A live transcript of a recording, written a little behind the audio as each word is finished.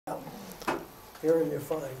Here you're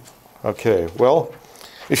fine. Okay, well,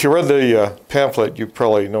 if you read the pamphlet, you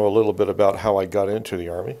probably know a little bit about how I got into the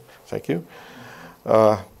Army. Thank you.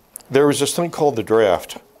 There was this thing called the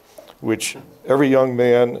draft, which every young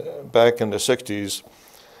man back in the 60s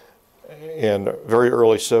and very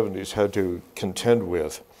early 70s had to contend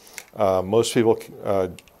with. Most people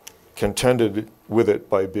contended with it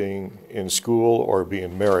by being in school or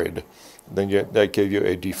being married. Then that gave you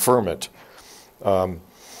a deferment.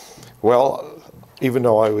 Well, even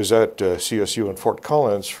though I was at CSU in Fort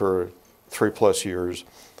Collins for 3+ years,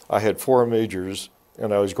 I had 4 majors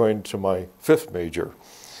and I was going to my 5th major.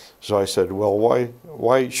 So I said, well,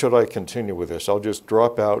 why should I continue with this? I'll just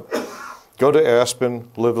drop out, go to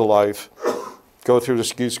Aspen, live the life, go through the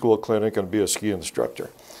ski school clinic and be a ski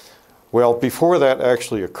instructor. Well, before that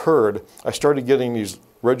actually occurred, I started getting these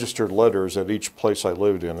registered letters at each place I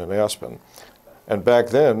lived in Aspen. And back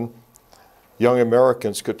then, young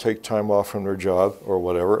Americans could take time off from their job or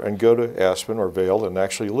whatever and go to Aspen or Vail and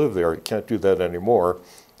actually live there. You can't do that anymore.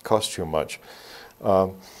 It costs too much.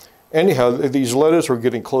 Anyhow, these letters were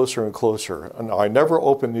getting closer and closer. And I never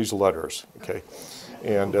opened these letters, okay?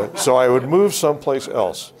 And so I would move someplace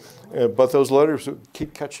else. But those letters would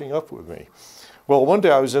keep catching up with me. Well, one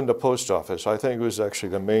day I was in the post office. I think it was actually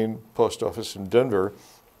the main post office in Denver.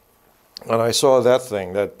 And I saw that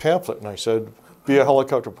thing, that pamphlet, and I said, be a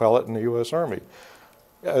helicopter pilot in the U.S. Army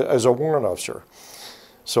as a warrant officer.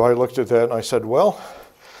 So I looked at that and I said, well,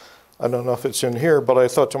 I don't know if it's in here, but I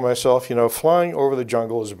thought to myself, you know, flying over the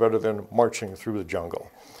jungle is better than marching through the jungle.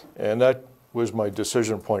 And that was my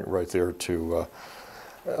decision point right there to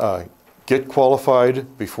get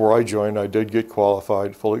qualified. Before I joined, I did get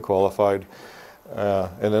qualified, fully qualified.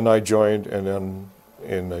 And then I joined, and then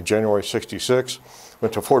in January '66,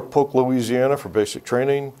 went to Fort Polk, Louisiana for basic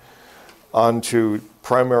training, on to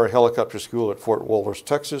primary helicopter school at Fort Walters,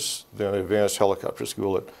 Texas, then advanced helicopter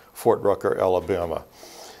school at Fort Rucker, Alabama.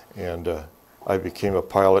 And I became a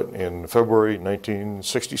pilot in February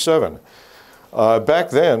 1967. Back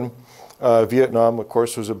then, Vietnam, of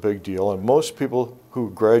course, was a big deal, and most people who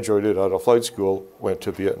graduated out of flight school went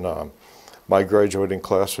to Vietnam. My graduating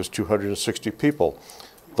class was 260 people,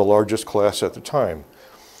 the largest class at the time.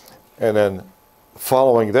 And then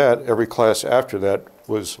following that, every class after that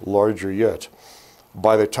was larger yet.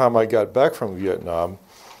 By the time I got back from Vietnam,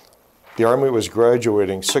 the Army was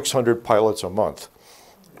graduating 600 pilots a month,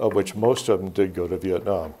 of which most of them did go to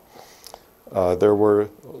Vietnam. There were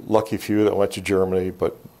lucky few that went to Germany,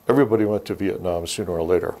 but everybody went to Vietnam sooner or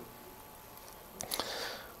later.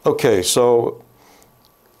 Okay, so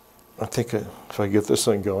I think if I get this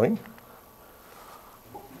thing going.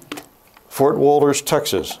 Fort Walters,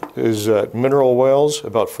 Texas is at Mineral Wells,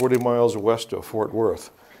 about 40 miles west of Fort Worth.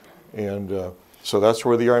 And so that's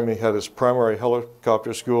where the Army had its primary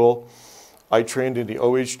helicopter school. I trained in the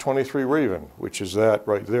OH-23 Raven, which is that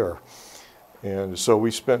right there. And so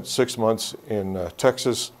we spent 6 months in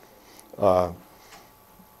Texas learning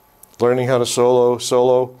how to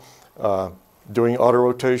solo, doing auto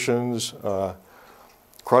rotations,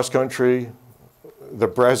 cross-country. The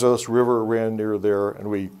Brazos River ran near there,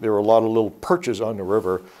 and there were a lot of little perches on the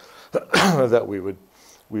river that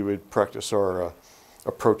we would practice our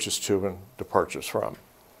approaches to and departures from.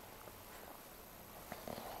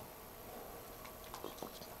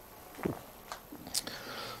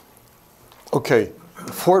 Okay,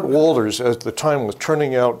 Fort Walters at the time was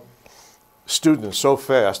turning out students so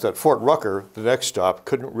fast that Fort Rucker, the next stop,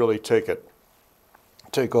 couldn't really take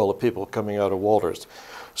all the people coming out of Walters.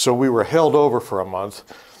 So we were held over for a month.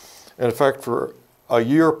 And in fact, for a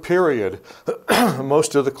year period,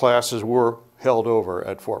 most of the classes were held over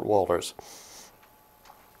at Fort Walters.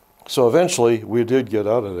 So eventually, we did get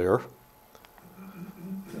out of there.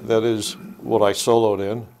 That is what I soloed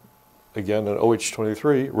in. Again, an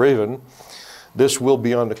OH-23 Raven. This will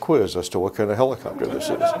be on the quiz as to what kind of helicopter this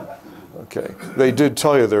is. Okay. They did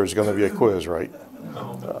tell you there was going to be a quiz, right?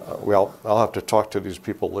 Well, I'll have to talk to these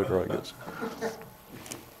people later, I guess.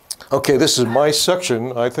 Okay, this is my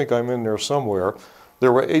section. I think I'm in there somewhere.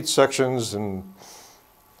 There were 8 sections, and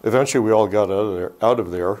eventually we all got out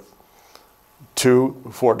of there to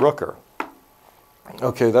Fort Rucker.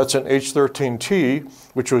 Okay, that's an H-13T,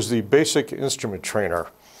 which was the basic instrument trainer.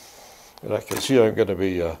 And I can see I'm going to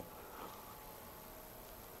be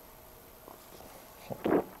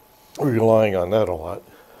relying on that a lot.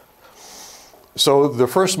 So the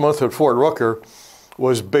first month at Fort Rucker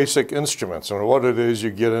was basic instruments. And what it is, you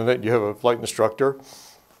get in it, you have a flight instructor.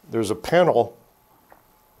 There's a panel,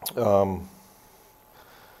 can't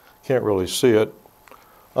really see it.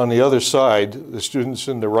 On the other side, the student's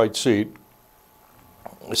in the right seat.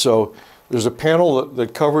 So there's a panel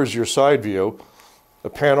that covers your side view, the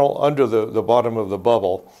panel under the bottom of the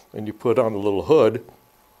bubble, and you put on a little hood,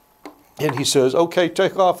 and he says, okay,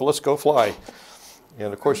 take off, let's go fly.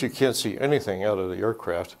 And of course you can't see anything out of the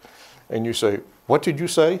aircraft. And you say, what did you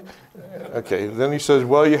say? Okay, then he says,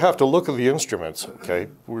 well, you have to look at the instruments, okay?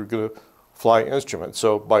 We're gonna fly instruments.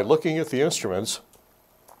 So by looking at the instruments,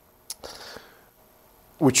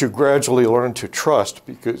 which you gradually learn to trust,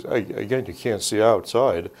 because again, you can't see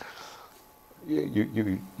outside,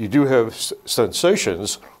 you do have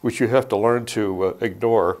sensations which you have to learn to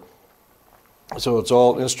ignore. So it's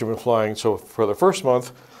all instrument flying. So for the first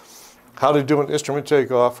month, how to do an instrument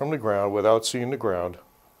takeoff from the ground without seeing the ground,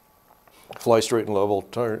 fly straight and level,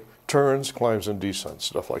 turns, climbs and descents,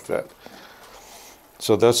 stuff like that.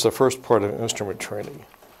 So that's the first part of instrument training.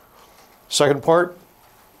 Second part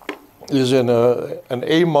is in an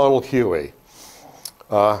A model Huey.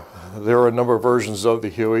 There are a number of versions of the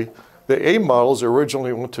Huey. The A models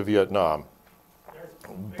originally went to Vietnam,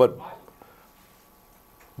 but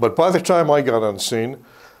by the time I got on scene,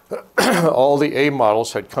 all the A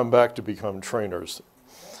models had come back to become trainers.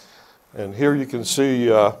 And here you can see,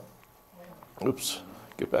 oops,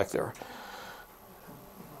 get back there.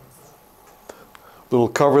 Little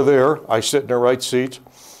cover there, I sit in the right seat.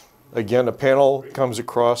 Again, a panel comes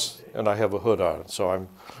across and I have a hood on. So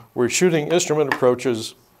we're shooting instrument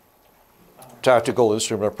approaches, tactical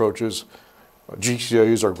instrument approaches,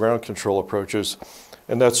 GCAs or ground control approaches,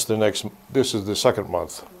 and this is the second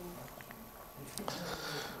month.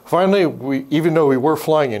 Finally, even though we were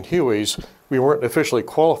flying in Hueys, we weren't officially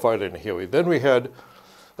qualified in a Huey. Then we had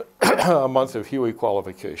a month of Huey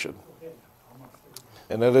qualification.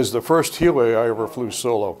 And that is the first Huey I ever flew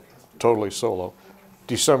solo, totally solo,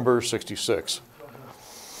 December '66.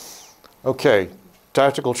 Okay,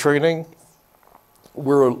 tactical training.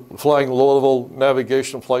 We were flying low-level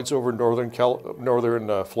navigation flights over northern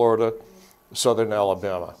Florida, southern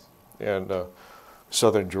Alabama, and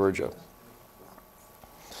southern Georgia.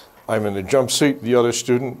 I'm in the jump seat, the other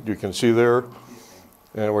student, you can see there,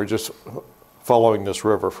 and we're just following this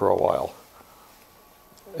river for a while.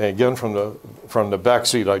 And again, from the back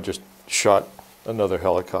seat, I just shot another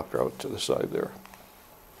helicopter out to the side there.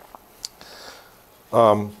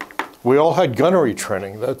 We all had gunnery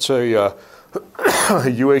training. That's a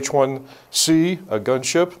UH-1C, a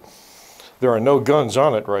gunship. There are no guns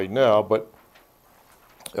on it right now, but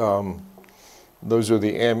those are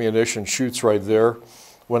the ammunition chutes right there.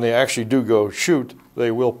 When they actually do go shoot, they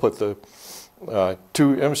will put the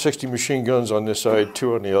 2 M60 machine guns on this side,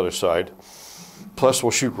 2 on the other side. Plus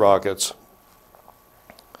we'll shoot rockets.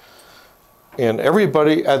 And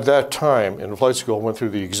everybody at that time in flight school went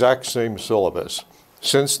through the exact same syllabus.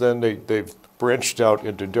 Since then, they've branched out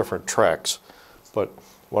into different tracks. But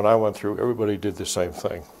when I went through, everybody did the same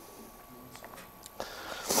thing.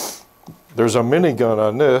 There's a minigun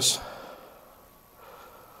on this.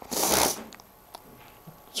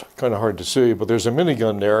 It's kind of hard to see, but there's a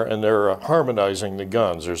minigun there, and they're harmonizing the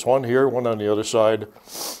guns. There's one here, one on the other side,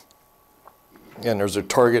 and there's a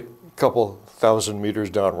target a couple thousand meters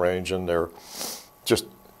downrange, and they're just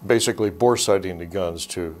basically bore sighting the guns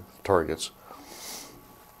to targets.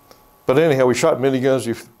 But anyhow, we shot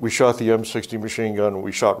miniguns, we shot the M60 machine gun,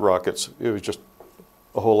 we shot rockets. It was just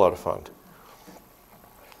a whole lot of fun.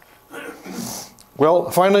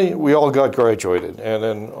 Well, finally, we all got graduated, and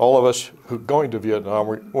then all of us who going to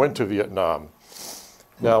Vietnam went to Vietnam.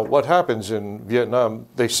 Now, what happens in Vietnam,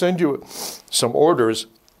 they send you some orders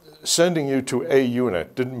sending you to a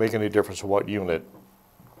unit. Didn't make any difference what unit.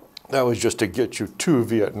 That was just to get you to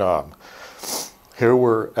Vietnam. Here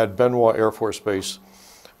we're at Bien Hoa Air Force Base,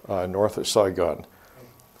 north of Saigon.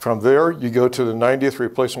 From there, you go to the 90th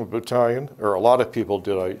Replacement Battalion, or a lot of people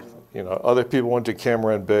did. Other people went to Cam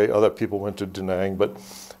Ranh Bay, other people went to Da Nang, but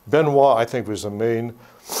Bien Hoa, I think, was the main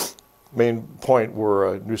point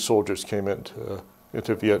where new soldiers came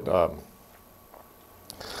into Vietnam.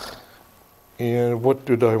 And what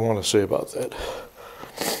did I want to say about that?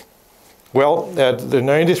 Well, at the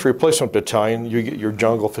 90th Replacement Battalion, you get your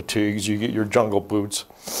jungle fatigues, you get your jungle boots,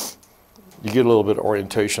 you get a little bit of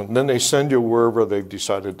orientation. Then they send you wherever they've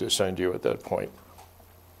decided to send you at that point.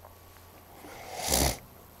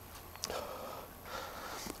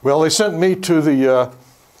 Well, they sent me to the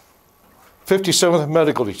 57th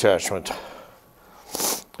Medical Detachment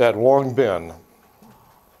at Long Binh.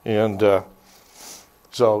 And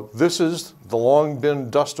so this is the Long Binh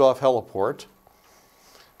Dust-Off Heliport.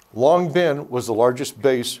 Long Binh was the largest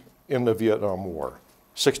base in the Vietnam War,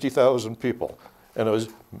 60,000 people. And it was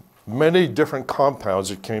many different compounds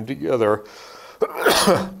that came together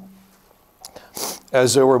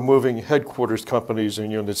as they were moving headquarters companies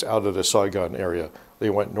and units out of the Saigon area. They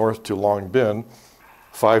went north to Long Binh,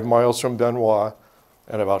 5 miles from Benoit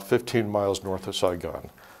and about 15 miles north of Saigon.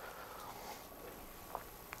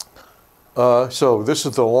 So this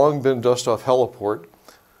is the Long Binh Dust-Off Heliport.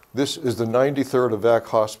 This is the 93rd Evac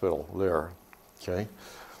Hospital there, okay?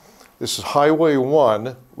 This is Highway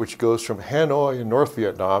 1, which goes from Hanoi in North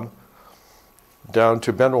Vietnam down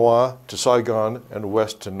to Benoit, to Saigon, and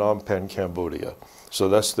west to Phnom Penh, Cambodia. So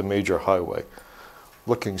that's the major highway.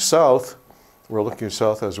 Looking south, we're looking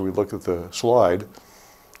south as we look at the slide.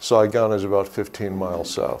 Saigon is about 15 miles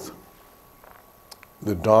south.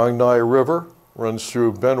 The Dong Nai River runs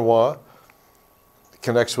through Benoit,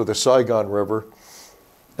 connects with the Saigon River,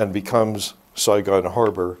 and becomes Saigon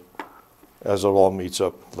Harbor as it all meets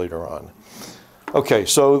up later on. Okay,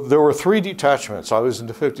 so there were 3 detachments. I was in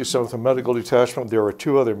the 57th Medical Detachment. There were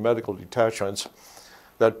 2 other medical detachments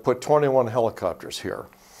that put 21 helicopters here.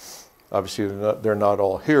 Obviously, they're not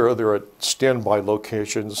all here. They're at standby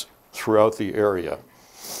locations throughout the area.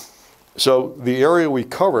 So the area we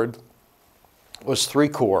covered was 3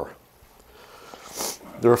 corps.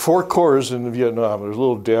 There are 4 corps in Vietnam. There's a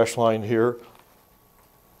little dash line here.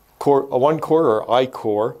 1 corps, or I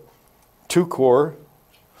Corps, 2 corps,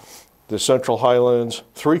 the Central Highlands,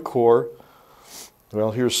 3 corps.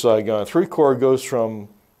 Well, here's Saigon. 3 corps goes from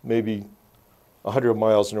maybe 100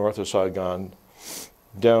 miles north of Saigon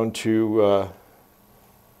down to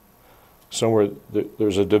somewhere,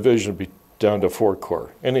 there's a division down to 4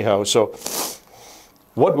 corps. Anyhow, so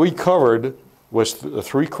what we covered was the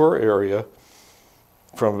 3 corps area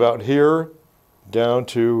from about here down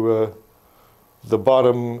to the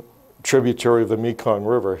bottom tributary of the Mekong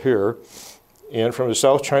River here, and from the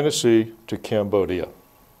South China Sea to Cambodia.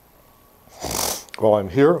 While I'm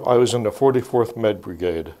here, I was in the 44th Med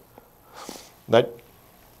Brigade. That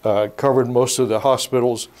covered most of the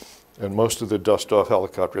hospitals and most of the dust-off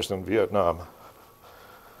helicopters in Vietnam.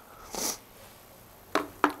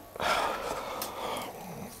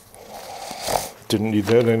 Didn't need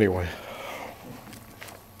that anyway.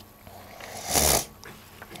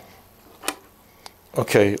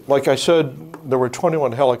 Okay, like I said, there were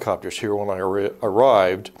 21 helicopters here when I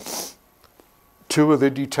arrived. 2 of the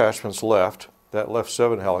detachments left. That left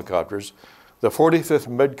 7 helicopters. The 45th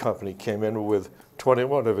Med Company came in with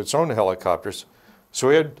 21 of its own helicopters. So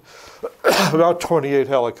we had about 28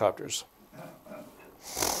 helicopters,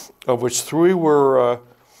 of which 3 were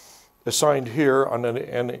assigned here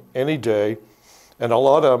on any day, and a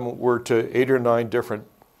lot of them were to 8 or 9 different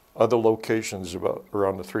other locations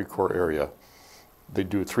around the 3 corps area. They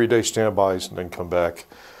do 3-day standbys and then come back.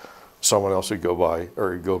 Someone else would go by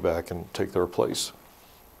or go back and take their place.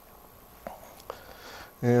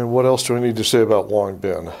 And what else do I need to say about Long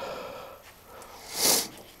Binh?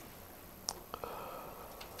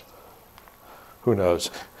 Who knows?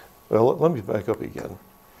 Well, let me back up again.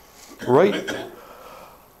 Right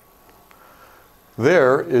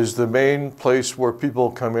there is the main place where people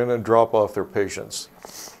come in and drop off their patients,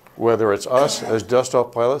 whether it's us as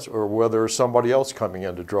dust-off pilots or whether it's somebody else coming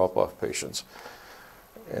in to drop off patients.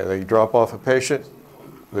 And they drop off a patient,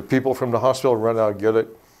 the people from the hospital run out, get it,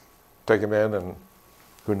 take them in, and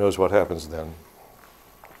who knows what happens then.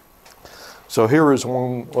 So here is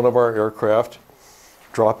one of our aircraft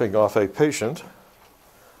dropping off a patient.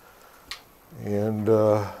 And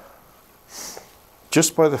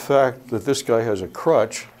just by the fact that this guy has a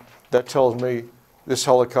crutch, that tells me this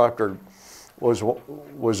helicopter was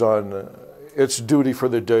on, its duty for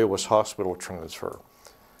the day was hospital transfer.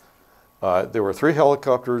 There were 3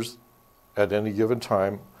 helicopters at any given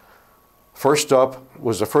time. First up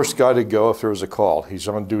was the first guy to go if there was a call. He's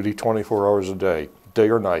on duty 24 hours a day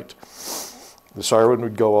or night. The siren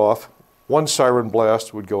would go off. 1 siren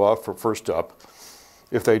blast would go off for first up.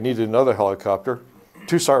 If they needed another helicopter,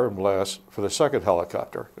 2 siren blasts for the second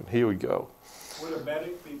helicopter, and he would go. Would a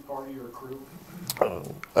medic be part of your crew?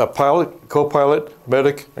 A pilot, co-pilot,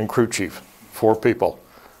 medic, and crew chief. 4 people,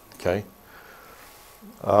 okay?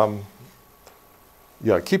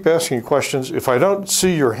 Yeah, keep asking questions. If I don't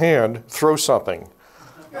see your hand, throw something.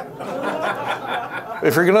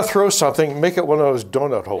 If you're gonna throw something, make it one of those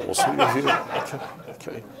donut holes.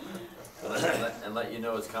 Okay. And let you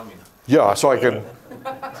know it's coming. Yeah, so I can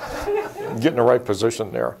get in the right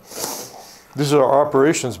position there. This is our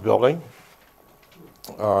operations building.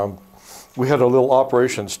 We had a little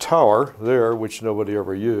operations tower there, which nobody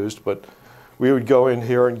ever used, but we would go in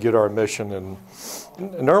here and get our mission. And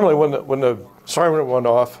normally when the siren went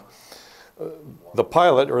off, the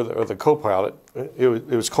pilot or the co-pilot, it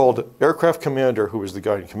was called aircraft commander, who was the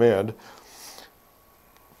guy in command,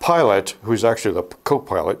 pilot, who's actually the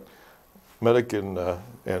co-pilot, medic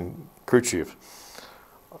and crew chief.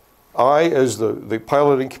 I, as the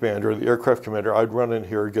piloting commander, the aircraft commander, I'd run in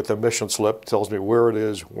here, get the mission slip, tells me where it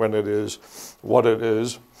is, when it is, what it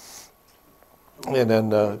is. And then,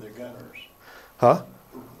 the gunners. huh?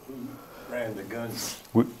 Who ran the guns?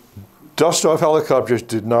 Dust-off helicopters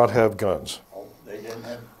did not have guns. Oh, they didn't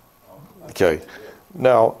have. Oh, Okay.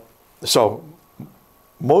 Now, so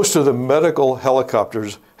most of the medical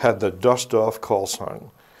helicopters had the dust-off call sign.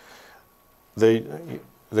 They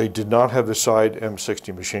did not have the side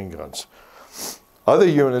M60 machine guns. Other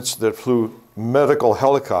units that flew medical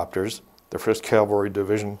helicopters, the 1st Cavalry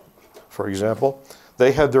Division, for example,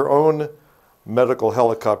 they had their own medical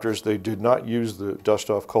helicopters. They did not use the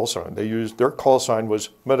dust-off call sign. Their call sign was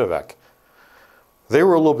Medevac. They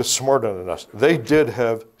were a little bit smarter than us. They did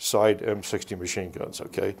have side M60 machine guns,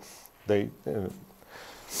 okay?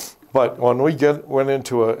 But when we went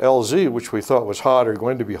into a LZ, which we thought was hot or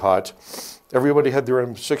going to be hot, everybody had their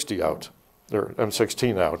M60 out, their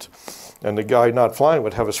M16 out. And the guy not flying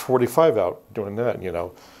would have his 45 out doing that, you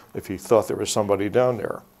know, if he thought there was somebody down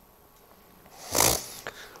there.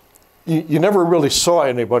 You never really saw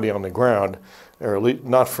anybody on the ground, or at least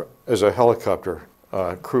not as a helicopter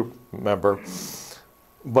crew member.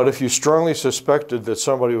 But if you strongly suspected that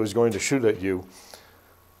somebody was going to shoot at you,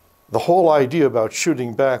 the whole idea about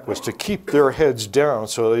shooting back was to keep their heads down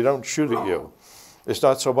so they don't shoot at you. It's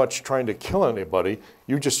not so much trying to kill anybody,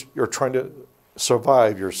 you're trying to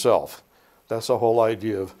survive yourself. That's the whole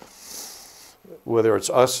idea of whether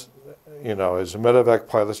it's us, you know, as medevac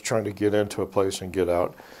pilots trying to get into a place and get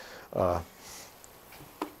out.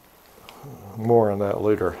 More on that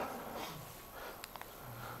later.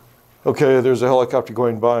 Okay, there's a helicopter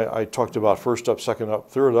going by. I talked about first up, second up,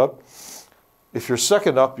 third up. If you're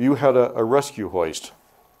second up, you had a rescue hoist.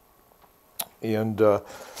 And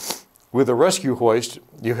with a rescue hoist,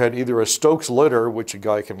 you had either a Stokes litter, which a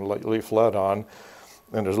guy can lay flat on,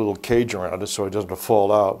 and there's a little cage around it so it doesn't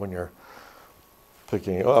fall out when you're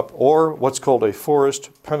picking it up, or what's called a forest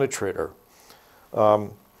penetrator.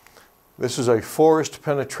 This is a forest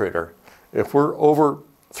penetrator. If we're over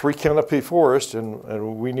 3 canopy forest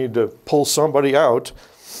and we need to pull somebody out,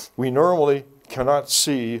 we normally cannot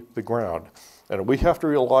see the ground. And we have to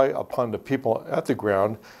rely upon the people at the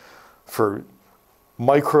ground for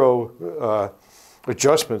micro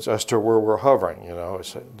adjustments as to where we're hovering. You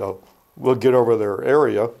know, we'll get over their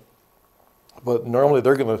area, but normally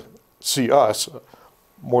they're going to see us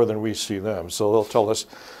more than we see them. So they'll tell us,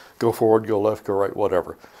 go forward, go left, go right,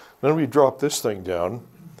 whatever. Then we drop this thing down.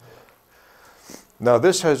 Now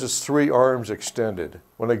this has its 3 arms extended.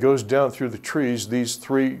 When it goes down through the trees, these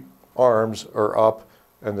 3 arms are up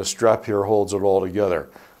and the strap here holds it all together.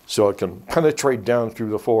 So it can penetrate down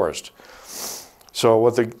through the forest. So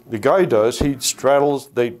what the guy does, he straddles,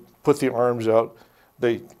 they put the arms out,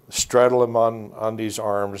 they straddle him on these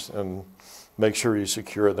arms and make sure he's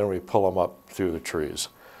secure, then we pull him up through the trees.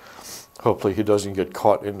 Hopefully he doesn't get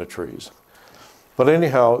caught in the trees. But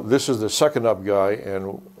anyhow, this is the second up guy,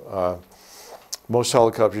 and most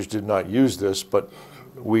helicopters did not use this, but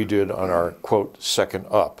we did on our, quote, second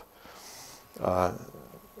up.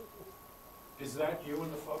 Is that you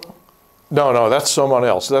in the photo? No, that's someone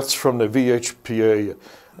else. That's from the VHPA,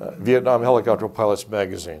 Vietnam Helicopter Pilots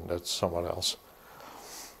Magazine. That's someone else.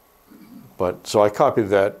 But, so I copied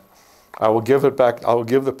that. I will give it back, I will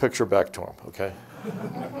give the picture back to him, okay?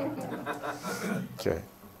 Okay.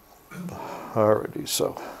 Alrighty,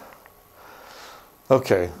 so.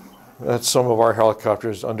 Okay, that's some of our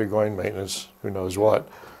helicopters undergoing maintenance, who knows what.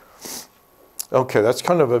 Okay, that's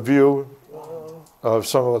kind of a view of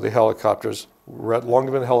some of the helicopters. We're at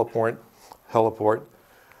Longman Heliport.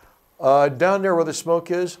 Down there where the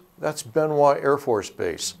smoke is, that's Benoit Air Force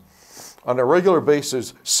Base. On a regular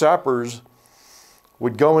basis, sappers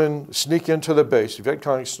would go in, sneak into the base,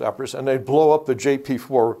 Vietcong sappers, and they'd blow up the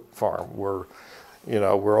JP-4 farm where, you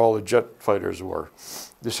know, where all the jet fighters were.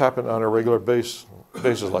 This happened on a regular basis,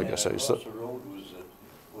 like I say. So, the road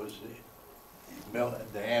was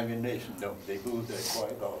the ammunition dump. They moved that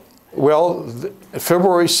quite often. well,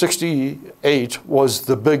 February '68 was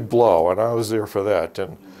the big blow, and I was there for that.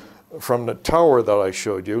 And from the tower that I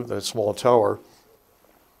showed you, that small tower,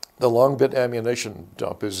 the long bit ammunition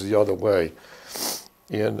dump is the other way.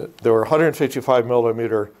 And there were 155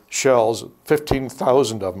 millimeter shells,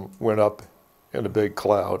 15,000 of them went up in a big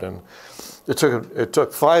cloud. And it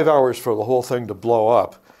took 5 hours for the whole thing to blow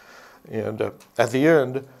up. And at the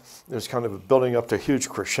end, it was kind of building up to a huge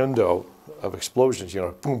crescendo of explosions, you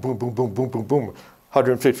know, boom, boom, boom, boom, boom, boom, boom,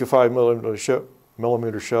 155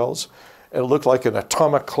 millimeter shells. And it looked like an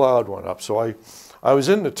atomic cloud went up. So I was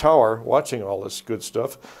in the tower watching all this good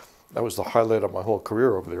stuff. That was the highlight of my whole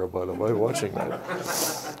career over there, by the way, watching that.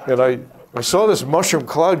 And I saw this mushroom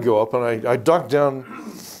cloud go up, and I ducked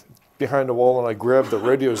down behind the wall, and I grabbed the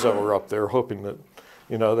radios that were up there, hoping that,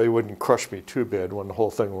 you know, they wouldn't crush me too bad when the whole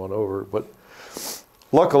thing went over. But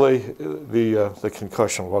luckily, the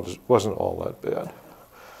concussion wasn't all that bad.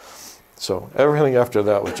 So everything after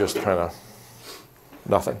that was just kind of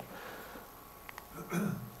nothing.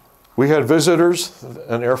 We had visitors,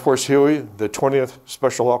 an Air Force Huey, the 20th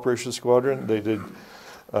Special Operations Squadron. They did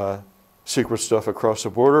secret stuff across the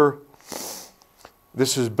border.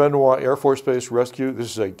 This is Benoit Air Force Base Rescue.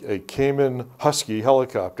 This is a Cayman Husky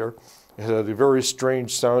helicopter. It had a very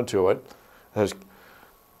strange sound to it. It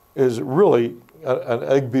is really an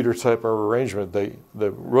egg beater type of arrangement.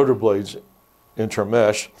 The rotor blades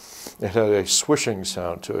intermesh. It had a swishing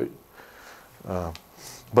sound to it.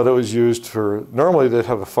 But it was used for, normally they'd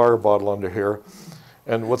have a fire bottle under here.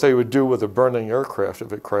 And what they would do with a burning aircraft,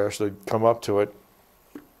 if it crashed, they'd come up to it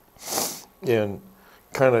and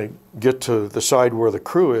kind of get to the side where the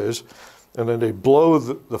crew is, and then they blow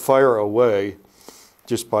the fire away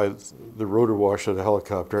just by the rotor wash of the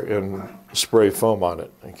helicopter and spray foam on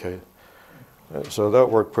it, okay? So that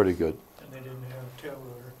worked pretty good. And they didn't have a tail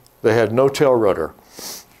rotor. They had no tail rotor.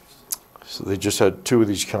 So they just had two of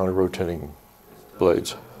these counter-rotating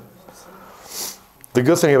blades. The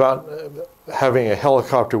good thing about having a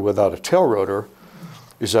helicopter without a tail rotor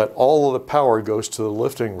is that all of the power goes to the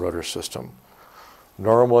lifting rotor system.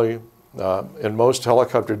 Normally, in most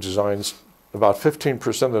helicopter designs, about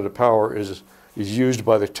 15% of the power is used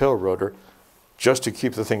by the tail rotor just to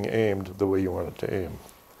keep the thing aimed the way you want it to aim.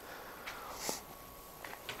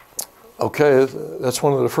 Okay, that's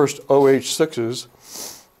one of the first OH-6s,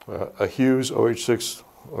 a Hughes OH-6,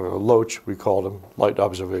 or a Loach, we called him, light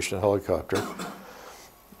observation helicopter.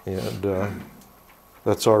 And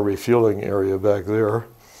that's our refueling area back there.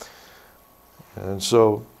 And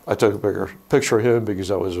so I took a bigger picture of him because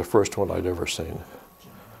that was the first one I'd ever seen.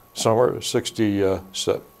 Summer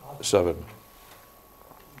 '67.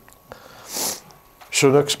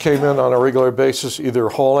 Chinooks came in on a regular basis, either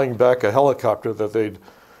hauling back a helicopter that they'd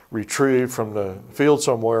retrieved from the field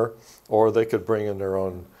somewhere, or they could bring in their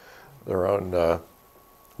own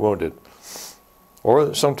wounded,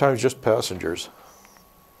 or sometimes just passengers.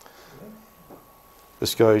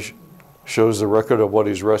 This guy shows the record of what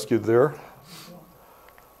he's rescued there.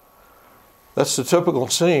 That's the typical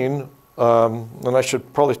scene, and I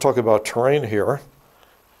should probably talk about terrain here.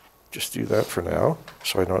 Just do that for now,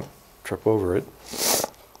 so I don't trip over it.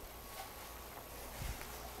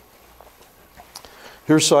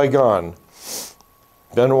 Here's Saigon,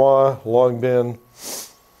 Benoit, Long Binh.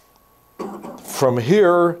 From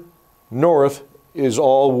here north is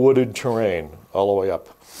all wooded terrain, all the way up.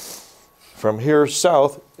 From here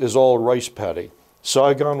south is all rice paddy.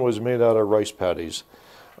 Saigon was made out of rice paddies.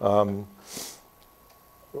 Long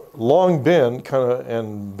Binh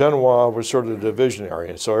and Benoit were sort of the division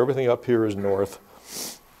area. So everything up here is north.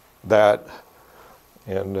 That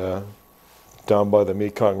and down by the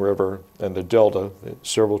Mekong River and the Delta,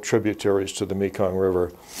 several tributaries to the Mekong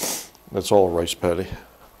River. That's all rice paddy.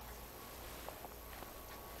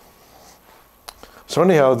 So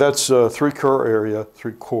anyhow, that's three core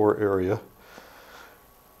area.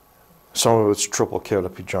 Some of it's triple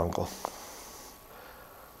canopy jungle.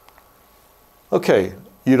 Okay,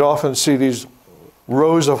 you'd often see these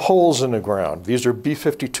rows of holes in the ground. These are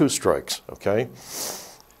B-52 strikes, okay?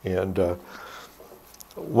 And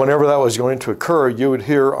whenever that was going to occur, you would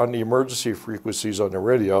hear on the emergency frequencies on the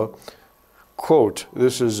radio, quote,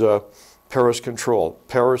 this is Paris control.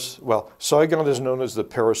 Paris, well, Saigon is known as the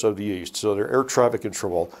Paris of the East, so their air traffic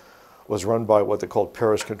control was run by what they called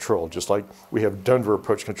Paris control. Just like we have Denver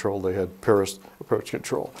approach control, they had Paris approach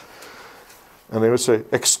control. And they would say,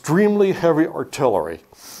 extremely heavy artillery.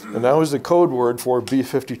 And that was the code word for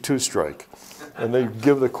B-52 strike. And they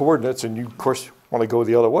give the coordinates, and you, of course, want to go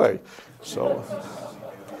the other way. So,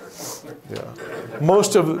 yeah.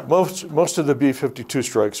 Most of the B-52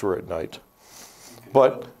 strikes were at night.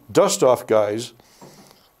 But dust-off guys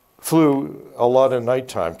flew a lot at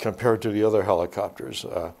nighttime compared to the other helicopters.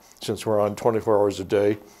 Since we're on 24 hours a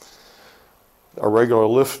day, a regular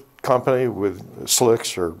lift company with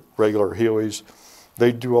slicks or regular Hueys,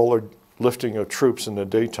 they do all their lifting of troops in the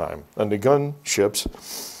daytime. And the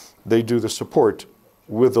gunships, they do the support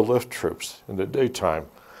with the lift troops in the daytime.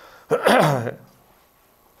 But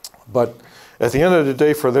at the end of the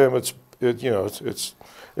day, for them, it's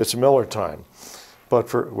Miller time.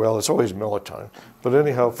 But well, it's always Miller time. But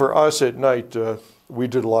anyhow, for us at night, we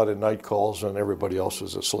did a lot of night calls and everybody else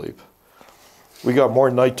was asleep. We got more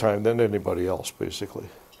nighttime than anybody else, basically.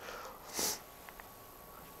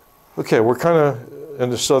 Okay, we're kind of in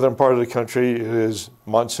the southern part of the country. It is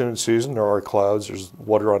monsoon season. There are clouds. There's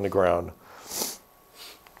water on the ground.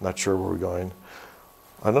 Not sure where we're going.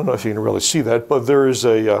 I don't know if you can really see that, but there is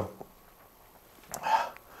a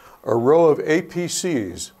row of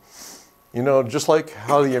APCs. You know, just like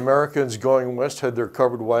how the Americans going west had their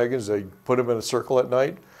covered wagons, they put them in a circle at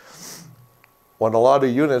night. When a lot of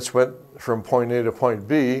units went from point A to point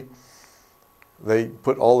B, they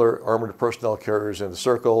put all their armored personnel carriers in the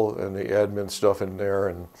circle and the admin stuff in there,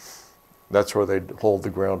 and that's where they'd hold the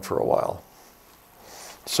ground for a while.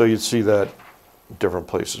 So you'd see that in different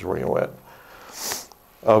places where you went.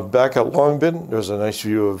 Back at Longben, there's a nice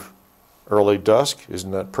view of early dusk. Isn't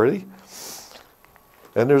that pretty?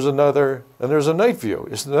 And there's a night view.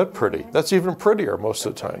 Isn't that pretty? That's even prettier most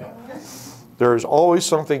of the time. There's always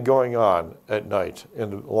something going on at night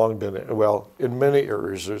in Longben. Well, in many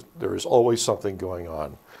areas, there is always something going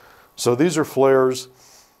on. So these are flares.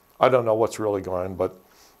 I don't know what's really going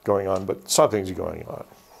on, but something's going on.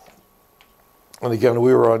 And again,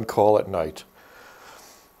 we were on call at night.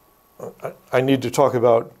 I need to talk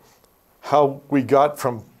about how we got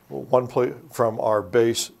from one place, from our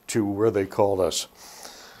base to where they called us.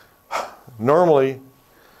 Normally,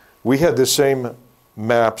 we had the same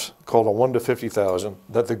maps called a 1 to 50,000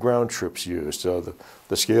 that the ground troops used. So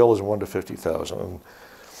the scale is 1 to 50,000.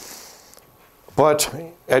 But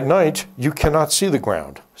at night, you cannot see the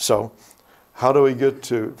ground. So how do we get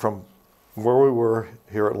from where we were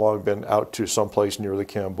here at Longben out to someplace near the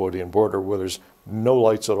Cambodian border where there's no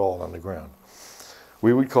lights at all on the ground?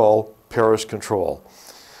 We would call Paris control.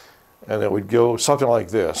 And it would go something like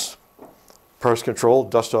this. Paris control,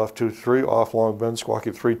 dust off 23, off Longben,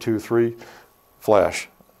 squawky 323, flash.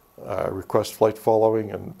 Request flight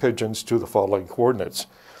following and pigeons to the following coordinates.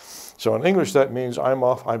 So in English that means I'm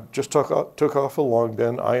off, I just took off of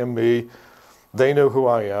Longben, I am me, they know who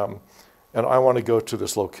I am, and I want to go to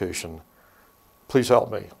this location. Please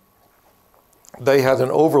help me. They had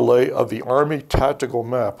an overlay of the Army tactical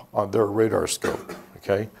map on their radar scope,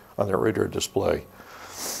 okay, on their radar display.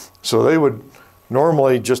 So they would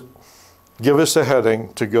normally just give us a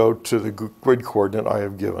heading to go to the grid coordinate I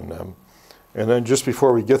have given them. And then just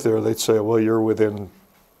before we get there, they'd say, well, you're within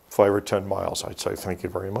 5 or 10 miles. I'd say, thank you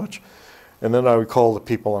very much. And then I would call the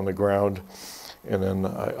people on the ground, and then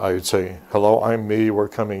I would say, hello, I'm me, we're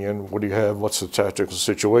coming in, what do you have, what's the tactical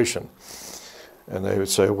situation? And they would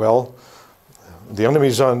say, well, the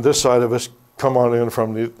enemy's on this side of us, come on in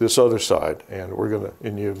from this other side, and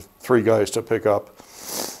and you have 3 guys to pick up.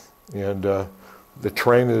 And the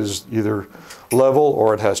terrain is either level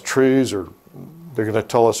or it has trees, or they're going to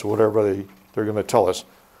tell us whatever they're going to tell us.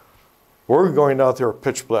 We're going out there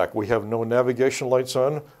pitch black. We have no navigation lights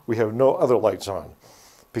on. We have no other lights on,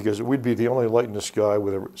 because we'd be the only light in the sky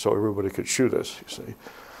so everybody could shoot us, you see.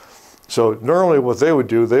 So normally what they would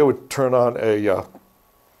do, they would turn on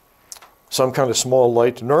some kind of small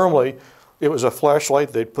light. Normally it was a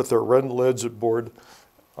flashlight. They'd put their red lids board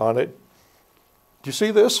on it. Do you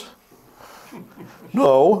see this?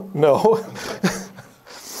 No.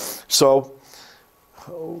 So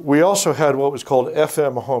we also had what was called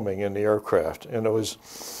FM homing in the aircraft, and it was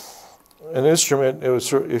an instrument. It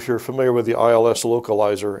was, if you're familiar with the ILS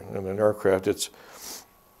localizer in an aircraft, it's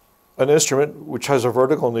an instrument which has a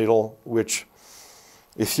vertical needle, which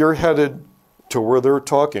if you're headed to where they're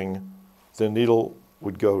talking, the needle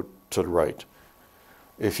would go to the right.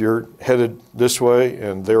 If you're headed this way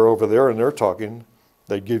and they're over there and they're talking,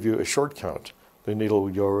 they'd give you a short count. The needle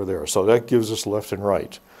would go over there. So that gives us left and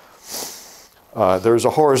right. There's a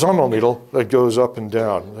horizontal needle that goes up and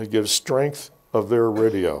down. That gives strength of their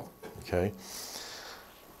radio, okay?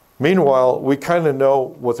 Meanwhile, we kind of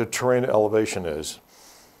know what the terrain elevation is.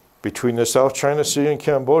 Between the South China Sea and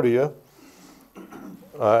Cambodia,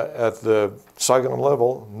 at the Saigon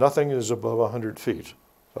level, nothing is above 100 feet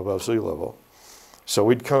above sea level. So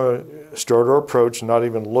we'd kind of start our approach, not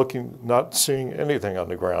even looking, not seeing anything on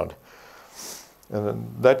the ground. And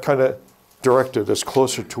then that kind of directed us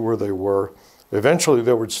closer to where they were. Eventually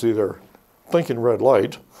they would see their blinking red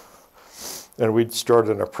light, and we'd start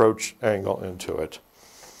an approach angle into it.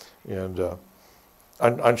 And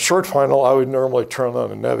on short final, I would normally turn on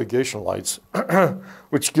the navigation lights,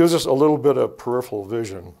 which gives us a little bit of peripheral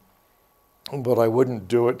vision, but I wouldn't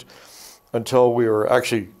do it until we were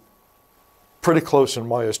actually pretty close, in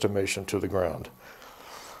my estimation, to the ground.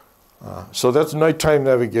 So that's nighttime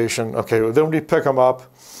navigation. Okay, well, then we pick them up.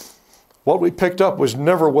 What we picked up was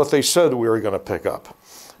never what they said we were going to pick up.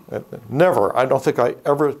 Never. I don't think I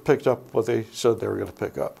ever picked up what they said they were going to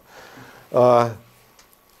pick up.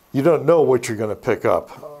 You don't know what you're going to pick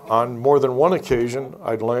up. On more than one occasion,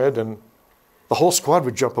 I'd land and the whole squad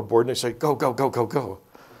would jump aboard and they'd say, go, go, go, go, go.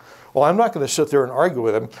 Well, I'm not going to sit there and argue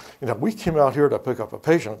with them. You know, we came out here to pick up a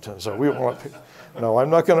patient, and so we want to. No, I'm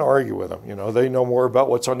not going to argue with them. You know, they know more about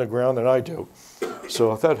what's on the ground than I do.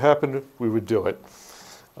 So if that happened, we would do it.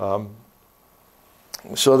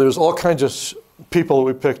 So there's all kinds of people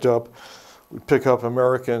that we picked up. We pick up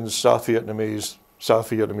Americans, South Vietnamese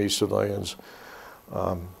civilians,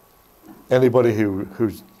 anybody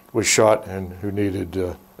who was shot and who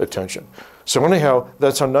needed attention. So anyhow,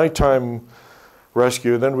 that's a nighttime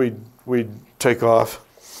rescue. Then we'd take off,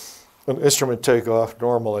 an instrument takeoff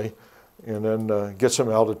normally, and then get some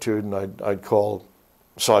altitude, and I'd call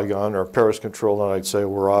Saigon or Paris Control, and I'd say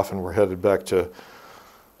we're off and we're headed back to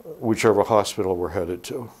whichever hospital we're headed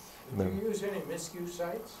to. Do you use any miscue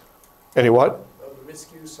sites? Any what?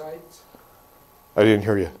 Miscue sites? I didn't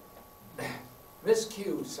hear you.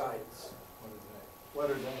 Miscue sites. What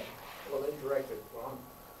are they? Well, they direct it wrong.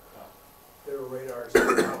 Their radars out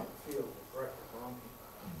in the field direct it wrong.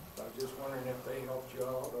 I was just wondering if they helped you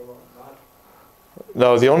out or not.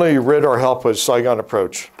 No, the only radar help was Saigon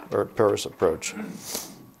approach or Paris approach.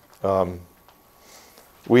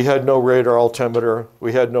 We had no radar altimeter.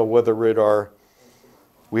 We had no weather radar.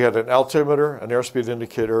 We had an altimeter, an airspeed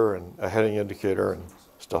indicator, and a heading indicator, and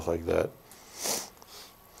stuff like that.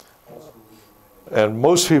 And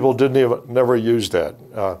most people never use that.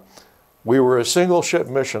 We were a single ship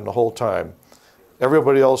mission the whole time.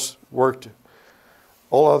 Everybody else worked,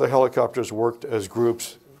 all other helicopters worked as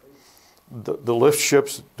groups. The lift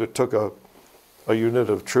ships that took a unit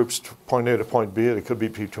of troops to point A to point B, it could be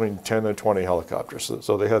between 10 and 20 helicopters,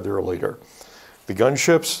 so they had their leader. The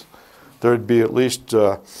gunships, there'd be at least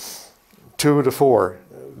 2 to 4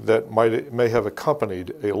 that may have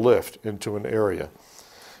accompanied a lift into an area.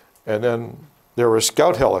 And then there were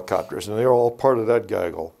scout helicopters, and they were all part of that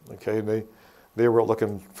gaggle, okay? And they were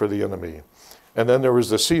looking for the enemy. And then there was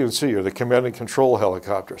the C&C, or the Command and Control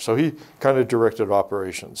helicopter. So he kind of directed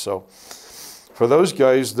operations. So for those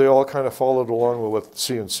guys, they all kind of followed along with what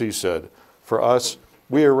C&C said. For us,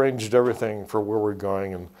 we arranged everything for where we're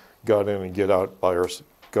going and got in and get out by ourselves.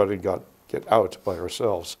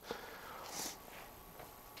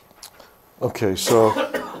 Okay, so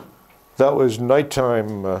that was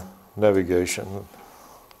nighttime navigation.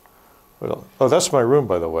 Well, oh, that's my room,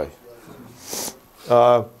 by the way.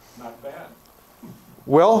 Not bad.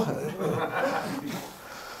 Well,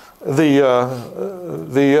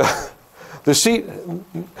 the seat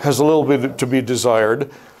has a little bit to be desired,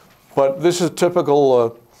 but this is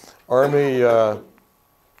typical Army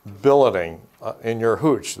billeting in your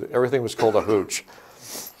hooch. Everything was called a hooch.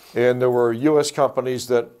 And there were U.S. companies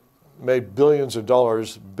that made billions of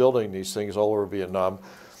dollars building these things all over Vietnam.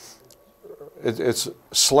 It's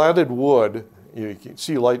slatted wood. You can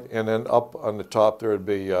see light, and then up on the top there would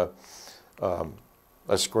be a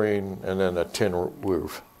screen and then a tin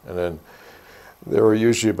roof. And then there were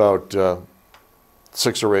usually about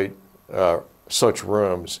 6 or 8 such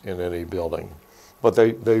rooms in any building. But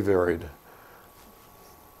they varied.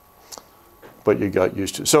 But you got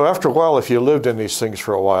used to it. So after a while, if you lived in these things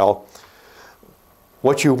for a while,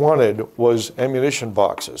 what you wanted was ammunition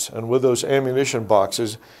boxes. And with those ammunition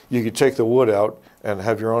boxes, you could take the wood out and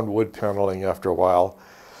have your own wood paneling after a while.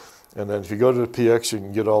 And then if you go to the PX, you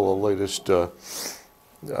can get all the latest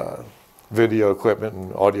video equipment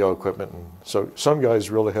and audio equipment. And so some guys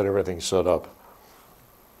really had everything set up,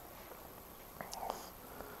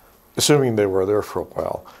 assuming they were there for a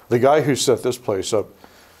while. The guy who set this place up,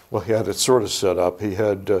 well, he had it sort of set up. He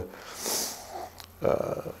had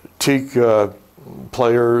teak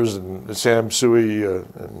players and Samsui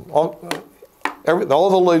and all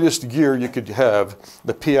the latest gear you could have.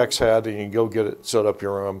 The PX had, and you can go get it set up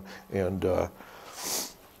your room. And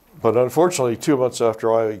but unfortunately, 2 months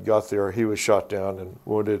after I got there, he was shot down and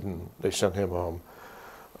wounded, and they sent him home.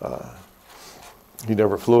 He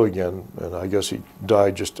never flew again, and I guess he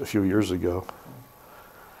died just a few years ago.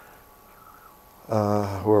 Where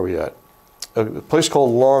are we at? A place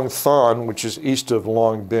called Long Thon, which is east of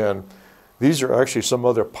Long Binh. These are actually some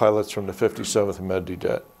other pilots from the 57th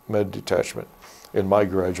Med Detachment in my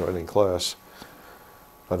graduating class.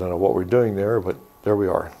 I don't know what we're doing there, but there we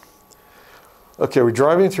are. Okay, we're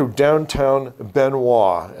driving through downtown Bien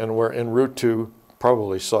Hoa, and we're en route to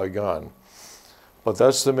probably Saigon. But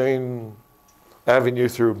that's the main avenue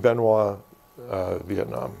through Bien Hoa,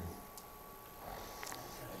 Vietnam.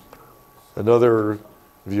 Another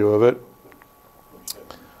view of it.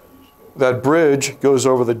 That bridge goes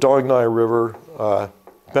over the Dong Nai River.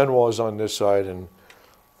 Bien Hoa is on this side, and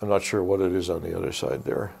I'm not sure what it is on the other side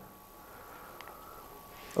there.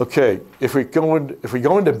 Okay, if we go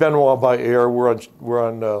into Benoit by air, we're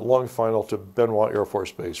on long final to Benoit Air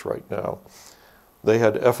Force Base right now. They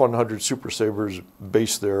had F-100 Super Sabres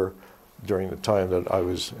based there during the time that I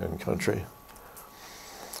was in country.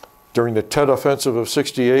 During the Tet Offensive of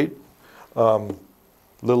 '68, a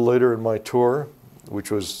little later in my tour,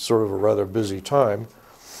 which was sort of a rather busy time,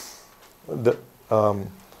 the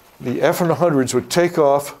F-100s would take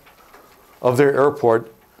off of their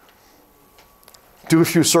airport, do a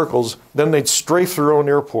few circles, then they'd strafe their own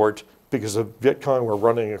airport because the Viet Cong were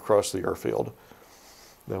running across the airfield.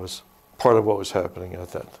 That was part of what was happening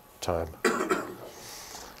at that time.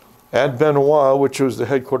 At Benoit, which was the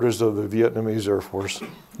headquarters of the Vietnamese Air Force,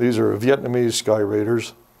 these are Vietnamese Sky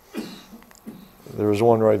Raiders. There's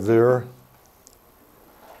one right there.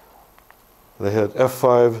 They had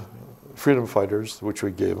F-5 Freedom Fighters, which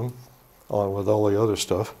we gave them, along with all the other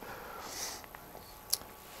stuff.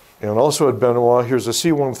 And also at Benoit, here's a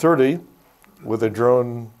C-130 with a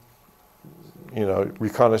drone, you know,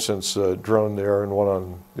 reconnaissance drone there and one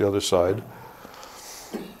on the other side.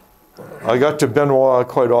 I got to Benoit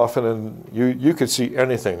quite often, and you could see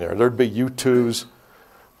anything there. There'd be U-2s,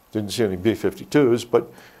 didn't see any B-52s,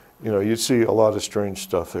 but you know, you'd see a lot of strange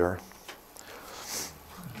stuff there.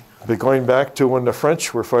 But going back to when the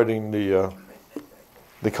French were fighting the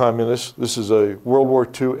communists, this is a World War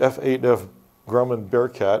II F-8F Grumman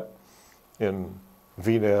Bearcat in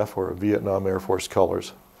VNAF, or Vietnam Air Force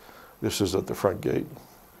colors. This is at the front gate.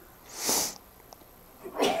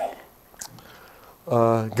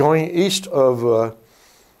 Going east of Long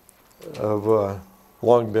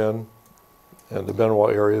Binh and the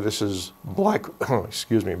Benoit area, this is Black Horse,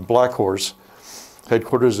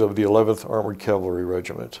 headquarters of the 11th Armored Cavalry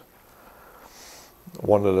Regiment.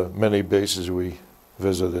 One of the many bases we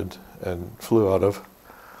visited and flew out of.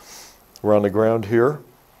 We're on the ground here.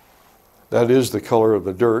 That is the color of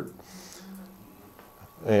the dirt.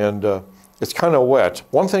 And it's kind of wet.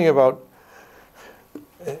 One thing about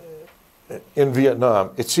in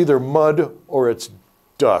Vietnam, it's either mud or it's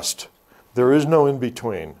dust. There is no in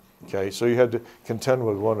between. Okay, so you had to contend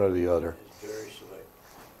with one or the other. It's very slick.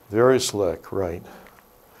 Very slick, right.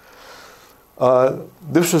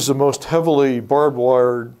 This is the most heavily barbed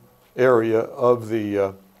wire area of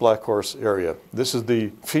the Black Horse area. This is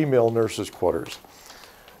the female nurses' quarters.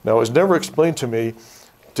 Now, it was never explained to me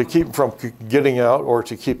to keep from getting out or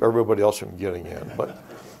to keep everybody else from getting in. But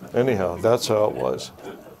anyhow, that's how it was.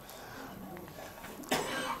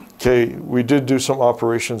 Okay, we did do some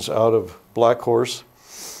operations out of Black Horse.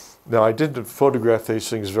 Now, I didn't photograph these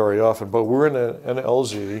things very often, but we're in an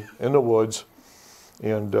LZ in the woods,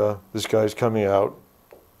 and this guy's coming out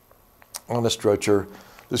on a stretcher.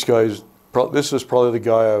 This is probably the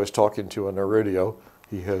guy I was talking to on the radio.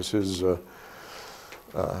 He has his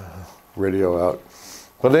radio out.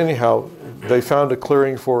 But anyhow, they found a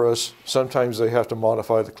clearing for us. Sometimes they have to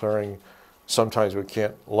modify the clearing. Sometimes we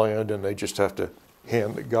can't land, and they just have to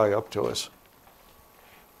hand the guy up to us.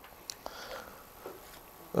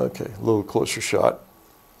 Okay, a little closer shot.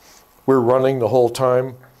 We're running the whole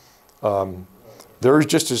time. They're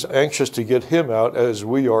just as anxious to get him out as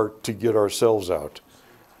we are to get ourselves out.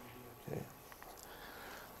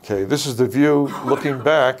 Okay, this is the view looking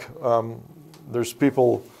back. There's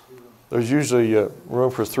usually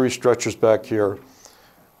room for 3 stretchers back here.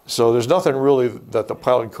 So there's nothing really that the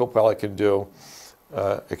pilot and co-pilot can do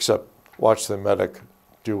except watch the medic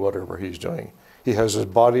do whatever he's doing. He has his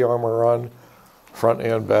body armor on, front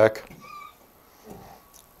and back.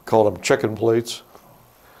 Call them chicken plates.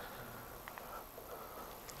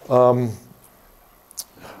 My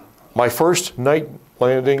first night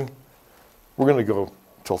landing, we're going to go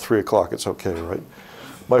till 3 o'clock, it's okay, right?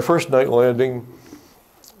 My first night landing,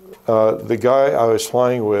 the guy I was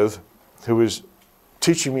flying with, who was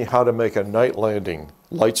teaching me how to make a night landing,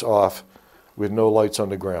 lights off, with no lights on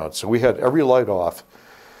the ground. So we had every light off.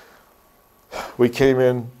 We came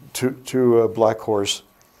in to Black Horse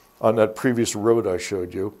on that previous road I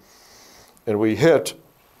showed you, and we hit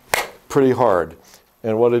pretty hard.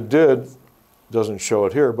 And what it did, doesn't show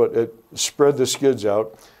it here, but it spread the skids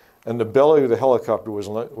out, and the belly of the helicopter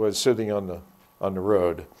was sitting on the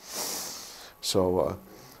road. So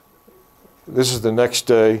this is the next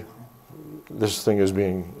day. This thing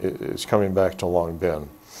is coming back to Long Binh.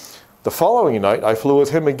 The following night, I flew with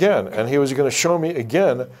him again, and he was going to show me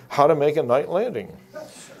again how to make a night landing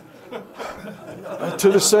to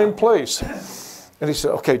the same place. And he said,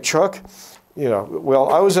 okay, Chuck, you know, well,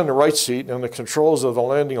 I was in the right seat, and the controls of the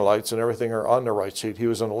landing lights and everything are on the right seat. He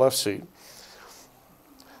was on the left seat.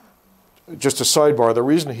 Just a sidebar, the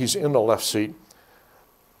reason he's in the left seat,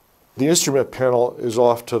 the instrument panel is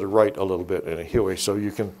off to the right a little bit in a Huey, so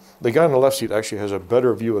you can, the guy in the left seat actually has a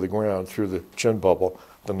better view of the ground through the chin bubble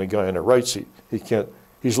than the guy in the right seat. He can't,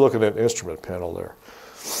 he's looking at an instrument panel there.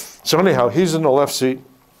 So anyhow, he's in the left seat.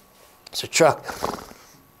 I said, Chuck,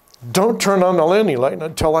 don't turn on the landing light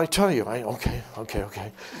until I tell you.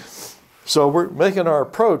 Okay. So we're making our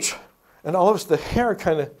approach, and all of a sudden the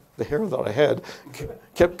hair that I had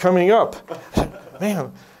kept coming up.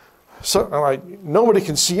 Man, so nobody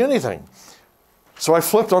can see anything. So I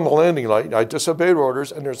flipped on the landing light, I disobeyed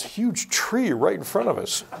orders, and there's a huge tree right in front of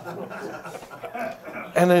us.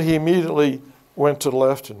 And then he immediately went to the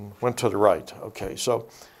left and went to the right. Okay, so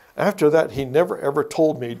after that, he never ever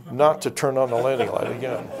told me not to turn on the landing light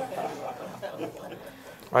again.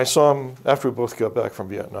 I saw him after we both got back from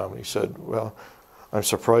Vietnam, and he said, well, I'm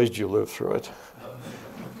surprised you lived through it.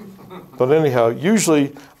 But anyhow,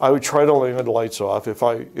 usually I would try to land the lights off if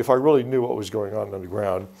I really knew what was going on the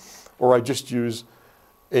ground, or I just use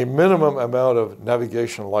a minimum amount of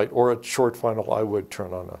navigation light, or a short final, I would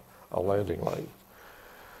turn on a landing light.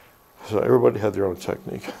 So everybody had their own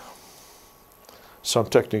technique. Some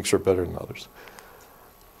techniques are better than others.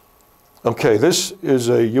 Okay, this is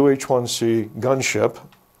a UH-1C gunship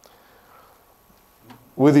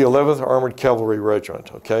with the 11th Armored Cavalry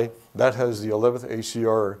Regiment, okay? That has the 11th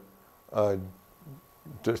ACR,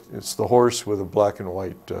 it's the horse with a black and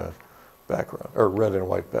white background, or red and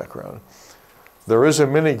white background. There is a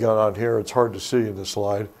minigun on here, it's hard to see in the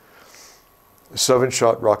slide. A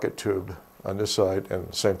 7-shot rocket tube on this side, and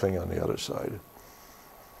the same thing on the other side.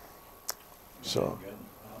 So.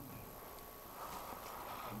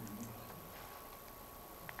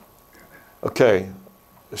 Okay,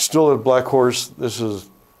 still at Black Horse, this is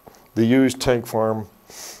the used tank farm.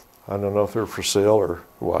 I don't know if they're for sale or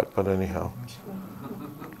what, but anyhow.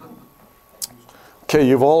 Okay,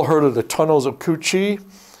 you've all heard of the tunnels of Cu Chi.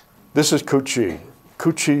 This is Cu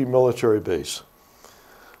Chi Military Base.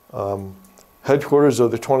 Headquarters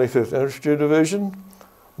of the 25th Infantry Division,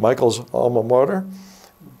 Michael's alma mater,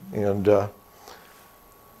 and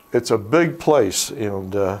it's a big place,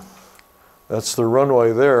 and that's the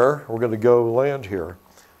runway there. We're going to go land here.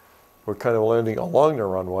 We're kind of landing along the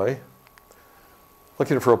runway,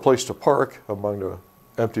 looking for a place to park among the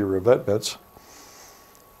empty revetments.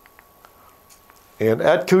 And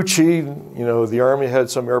at Cu Chi, you know, the Army had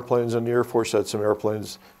some airplanes and the Air Force had some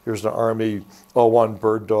airplanes. Here's an Army 01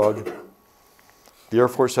 Bird Dog. The Air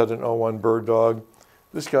Force had an 01 Bird Dog.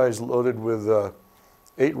 This guy's loaded with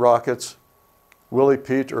 8 rockets, Willie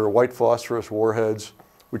Pete or white phosphorus warheads,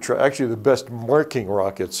 which are actually the best marking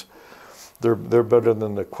rockets. They're better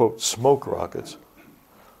than the, quote, smoke rockets.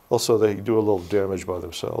 Also, they do a little damage by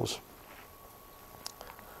themselves.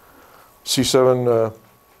 C-7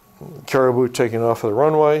 Caribou taking off of the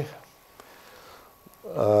runway.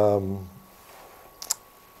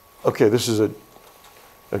 Okay, this is it.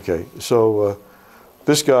 Okay, so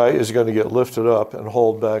this guy is going to get lifted up and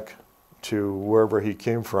hauled back to wherever he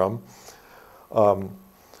came from.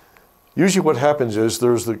 Usually what happens is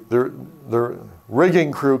the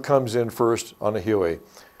rigging crew comes in first on a Huey,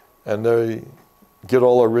 and they get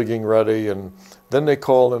all the rigging ready, and then they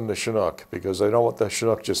call in the Chinook, because they don't want the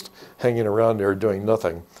Chinook just hanging around there doing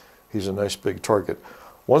nothing. He's a nice big target.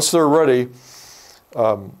 Once they're ready,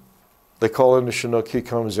 they call in the Chinook, he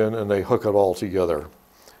comes in, and they hook it all together.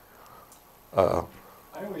 I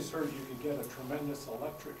always heard you could get a tremendous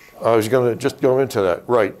electric shock. I was going to just go into that.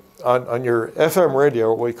 Right. On your FM radio,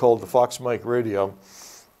 what we call the Fox mic radio,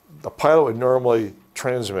 the pilot would normally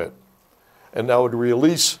transmit, and that would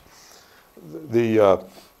release the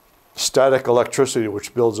static electricity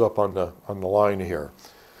which builds up on the line here.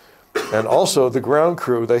 And also the ground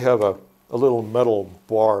crew, they have a little metal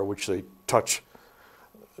bar which they touch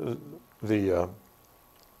the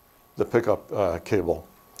pickup cable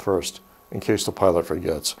first, in case the pilot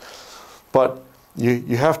forgets. But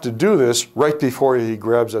you have to do this right before he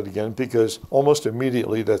grabs it again, because almost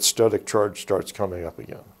immediately that static charge starts coming up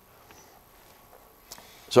again.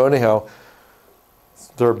 So anyhow,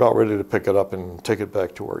 they're about ready to pick it up and take it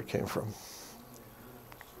back to where it came from.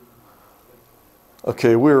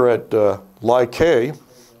 Okay, we're at Lai K.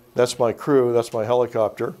 That's my crew, that's my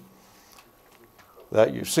helicopter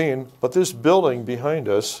that you've seen. But this building behind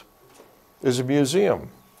us is a museum.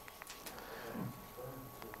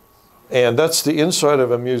 And that's the inside of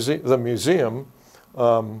the museum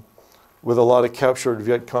with a lot of captured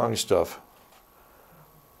Viet Cong stuff.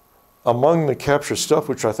 Among the captured stuff,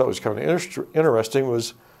 which I thought was kind of interesting,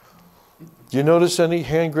 was, do you notice any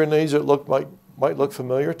hand grenades that might look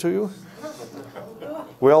familiar to you?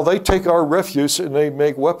 Well, they take our refuse and they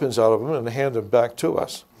make weapons out of them and hand them back to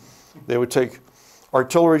us. They would take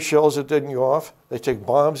artillery shells that didn't go off. They take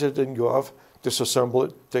bombs that didn't go off, disassemble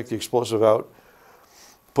it, take the explosive out,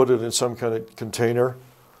 put it in some kind of container,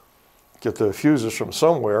 get the fuses from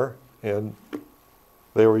somewhere, and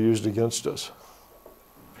they were used against us.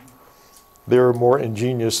 They were more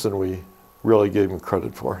ingenious than we really gave them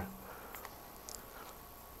credit for.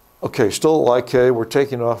 Okay, still at IK, we're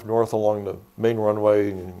taking off north along the main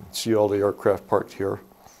runway, and you can see all the aircraft parked here.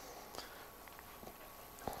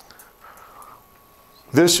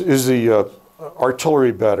 This is the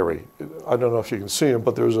artillery battery. I don't know if you can see them,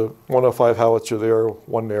 but there's a 105 howitzer there,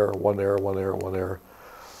 one there, one there, one there, one there,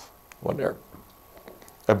 one there.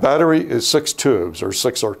 A battery is 6 tubes, or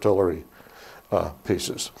 6 artillery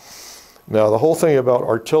pieces. Now, the whole thing about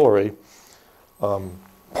artillery,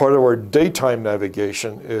 part of our daytime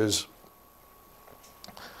navigation is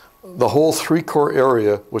the whole 3-corps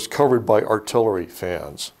area was covered by artillery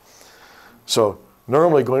fans. So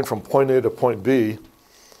normally going from point A to point B,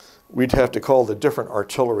 we'd have to call the different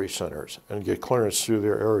artillery centers and get clearance through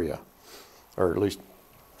their area, or at least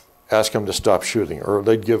ask them to stop shooting, or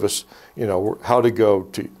they'd give us, you know, how to go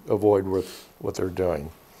to avoid what they're doing.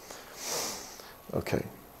 Okay.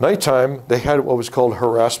 Nighttime, they had what was called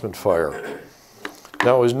harassment fire.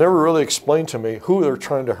 Now, it was never really explained to me who they're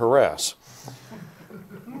trying to harass.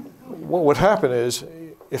 What would happen is,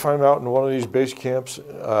 if I'm out in one of these base camps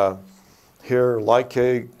here,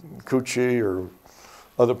 Laike, Kuchi, or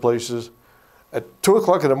other places, at 2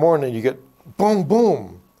 o'clock in the morning, you get boom,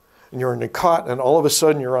 boom, and you're in the cot, and all of a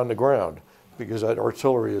sudden you're on the ground because that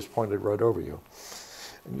artillery is pointed right over you.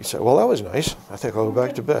 And you say, well, that was nice. I think I'll go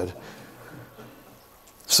back to bed.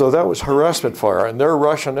 So that was harassment fire, and their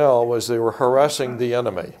rationale was they were harassing the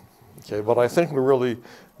enemy. Okay, but I think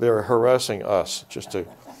they were harassing us just to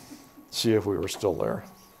see if we were still there.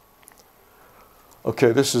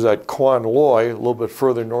 Okay, this is at Quan Loy, a little bit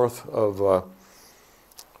further north of,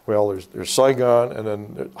 well, there's Saigon, and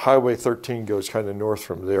then Highway 13 goes kind of north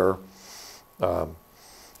from there,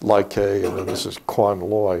 Lai Khe, and then this is Quan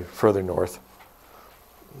Loy, further north,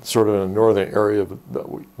 sort of in the northern area of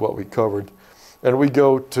what we covered. And we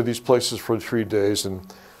go to these places for 3 days, and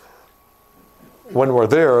when we're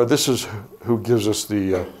there, this is who gives us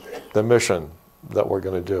the mission that we're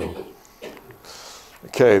going to do.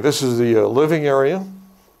 Okay, this is the living area.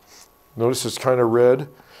 Notice it's kind of red.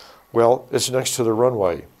 Well, it's next to the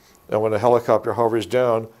runway. And when a helicopter hovers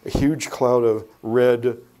down, a huge cloud of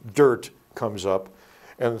red dirt comes up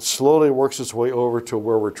and slowly works its way over to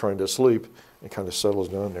where we're trying to sleep and kind of settles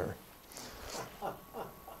down there.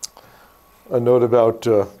 A note about,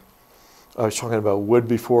 I was talking about wood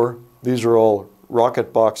before. These are all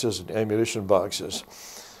rocket boxes and ammunition boxes.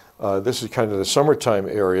 This is kind of the summertime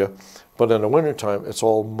area, but in the wintertime, it's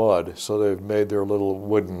all mud. So they've made their little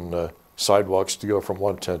wooden sidewalks to go from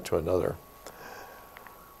one tent to another.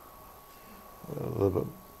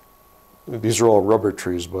 These are all rubber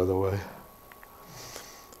trees, by the way.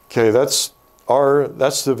 Okay, that's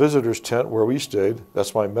the visitor's tent where we stayed.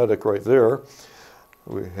 That's my medic right there.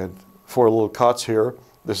 We had 4 little cots here.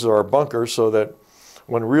 This is our bunker, so that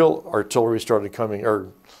when real artillery started coming, or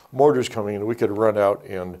mortars coming in, we could run out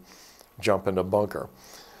and jump in the bunker.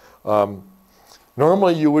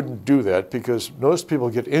 Normally you wouldn't do that because most people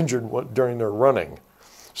get injured during their running.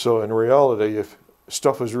 So in reality, if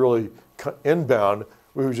stuff was really inbound,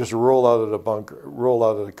 we would just roll out of the bunker, roll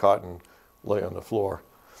out of the cot and lay on the floor.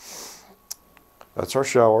 That's our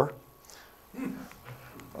shower.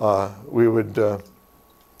 We would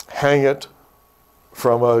hang it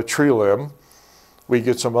from a tree limb. We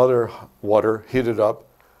get some other water, heat it up.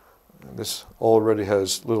 This already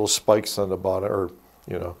has little spikes on the bottom, or,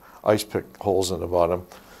 you know, ice pick holes in the bottom.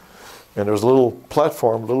 And there's a little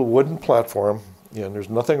platform, a little wooden platform, and there's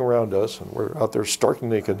nothing around us, and we're out there stark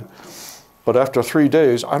naked. But after 3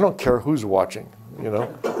 days, I don't care who's watching, you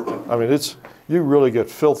know. I mean, you really get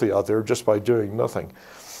filthy out there just by doing nothing.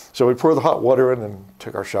 So we pour the hot water in and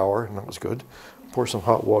take our shower, and that was good. Pour some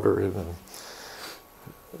hot water in and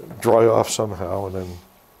dry off somehow, and then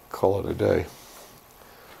call it a day.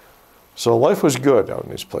 So life was good out in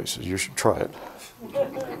these places. You should try it.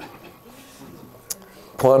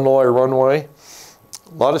 Quan Loy runway.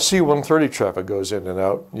 A lot of C-130 traffic goes in and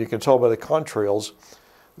out. You can tell by the contrails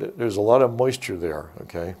that there's a lot of moisture there,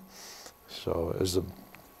 okay? So as the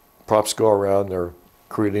props go around, they're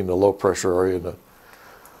creating the low pressure area and the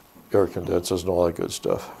air condenses and all that good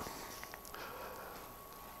stuff.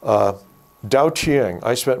 Dao Chiang.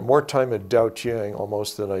 I spent more time at Dao Chiang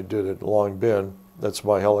almost than I did at Long Bin. That's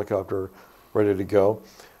my helicopter ready to go.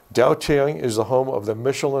 Dao Chiang is the home of the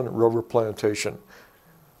Michelin Rover Plantation.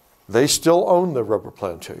 They still owned the rubber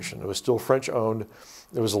plantation. It was still French owned.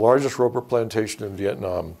 It was the largest rubber plantation in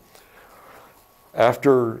Vietnam.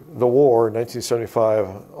 After the war in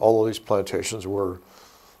 1975, all of these plantations were,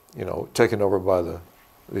 you know, taken over by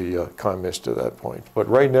the communists at that point. But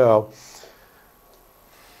right now,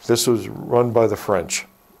 this was run by the French.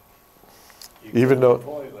 You Even couldn't though-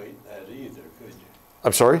 tolerate that either, could you?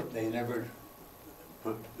 I'm sorry? They never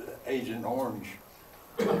put Agent Orange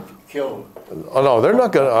to kill. Oh no, they're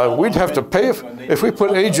not gonna, we'd have to pay, if we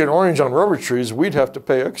put Agent Orange on rubber trees, we'd have to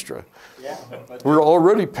pay extra. Yeah. But We're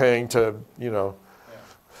already paying to, you know, yeah,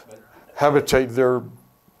 but habitate their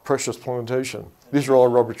precious plantation. These are all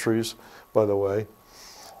rubber trees, by the way.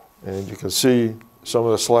 And you can see some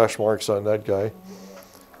of the slash marks on that guy.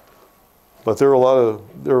 But there are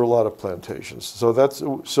a lot of plantations.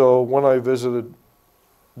 So when I visited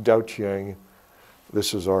Dao Chiang,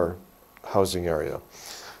 this is our housing area.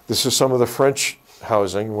 This is some of the French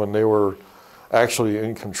housing when they were actually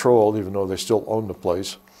in control, even though they still owned the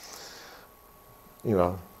place. You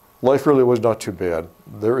know, life really was not too bad.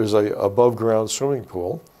 There is a above ground swimming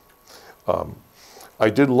pool. I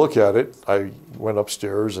did look at it. I went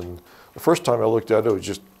upstairs, and the first time I looked at it, it was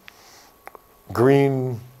just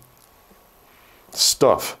green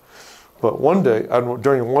stuff. But one day,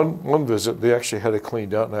 during one visit, they actually had it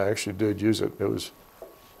cleaned out, and I actually did use it. It was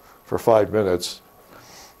for 5 minutes.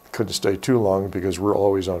 Couldn't stay too long because we're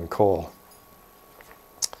always on call.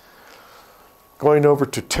 Going over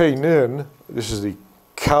to Tay Ninh, this is the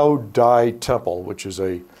Cao Dai Temple, which is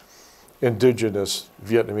a indigenous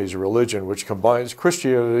Vietnamese religion which combines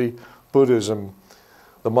Christianity, Buddhism,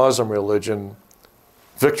 the Muslim religion.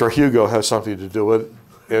 Victor Hugo has something to do with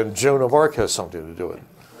it, and Joan of Arc has something to do with it.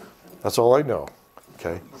 That's all I know,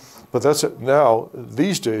 okay? But that's it. Now,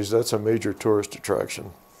 these days, that's a major tourist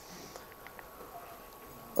attraction.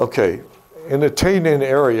 Okay, in the Tay Ninh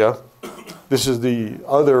area, this is the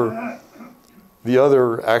other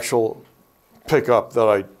actual pickup that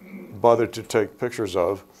I bothered to take pictures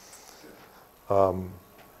of.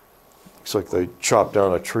 Looks like they chopped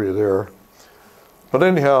down a tree there. But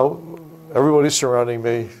anyhow, everybody's surrounding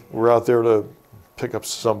me. We're out there to pick up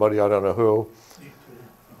somebody, I don't know who.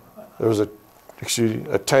 There was a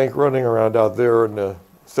tank running around out there in the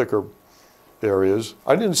thicker areas.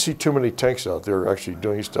 I didn't see too many tanks out there actually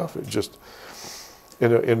doing stuff. It just,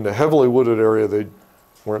 in the heavily wooded area, they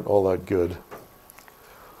weren't all that good.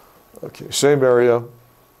 Okay, same area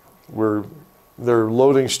where they're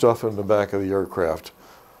loading stuff in the back of the aircraft.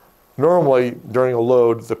 Normally, during a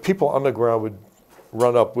load, the people on the ground would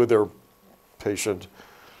run up with their patient,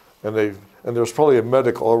 and there's probably a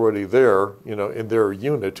medic already there, you know, in their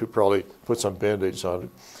unit who probably put some Band-Aids on it.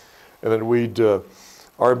 And then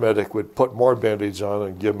our medic would put more Band-Aids on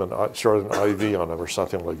and start an IV on them or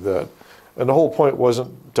something like that. And the whole point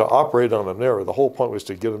wasn't to operate on them there. The whole point was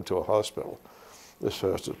to get them to a hospital as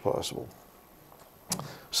fast as possible.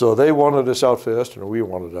 So they wanted us out fast, and we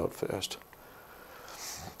wanted out fast.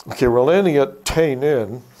 Okay, we're landing at Tay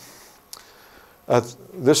Ninh.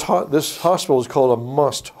 This hospital is called a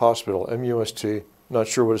MUST hospital, M-U-S-T. Not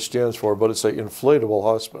sure what it stands for, but it's an inflatable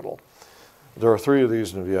hospital. There are 3 of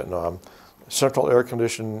these in Vietnam. Central air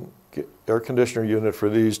conditioner unit for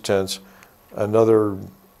these tents, another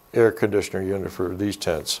air conditioner unit for these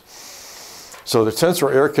tents. So the tents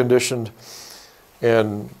were air conditioned,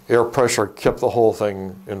 and air pressure kept the whole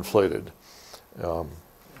thing inflated.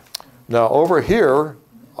 Now over here,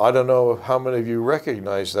 I don't know how many of you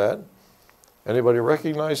recognize that. Anybody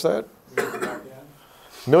recognize that?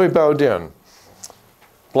 Nui Bao Dien,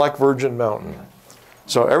 Black Virgin Mountain.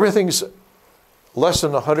 So everything's less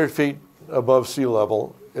than 100 feet above sea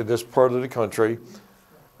level in this part of the country,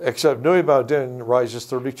 except Nui Bao Dien rises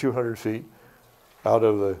 3,200 feet out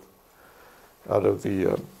of the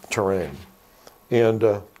terrain. And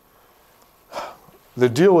the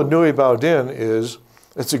deal with Nui Bao Dien is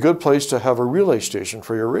it's a good place to have a relay station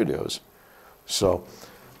for your radios. So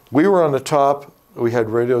we were on the top. We had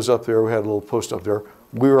radios up there. We had a little post up there.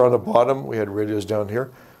 We were on the bottom. We had radios down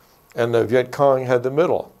here. And the Viet Cong had the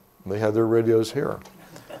middle. They had their radios here.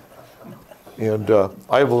 And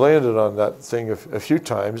I've landed on that thing a few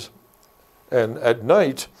times. And at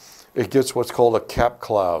night, it gets what's called a cap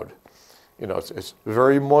cloud. You know, it's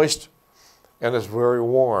very moist and it's very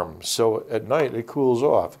warm. So at night, it cools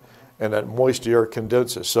off and that moist air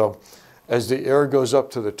condenses. So as the air goes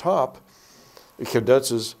up to the top, it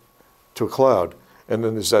condenses to a cloud. And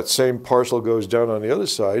then as that same parcel goes down on the other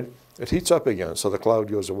side, it heats up again, so the cloud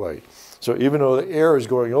goes away. So even though the air is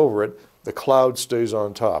going over it, the cloud stays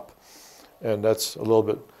on top. And that's a little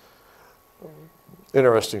bit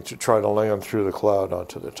interesting to try to land through the cloud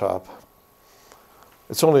onto the top.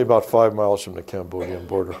 It's only about 5 miles from the Cambodian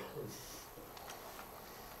border.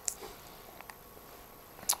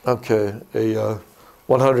 Okay, a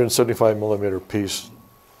 175 millimeter piece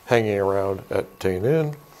hanging around at Tay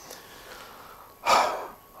Ninh.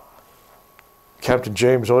 Captain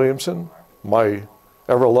James Williamson, my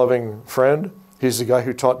ever-loving friend, he's the guy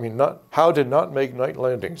who taught me how to not make night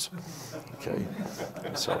landings. Okay,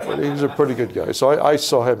 so but he's a pretty good guy. So I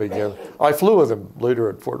saw him again. I flew with him later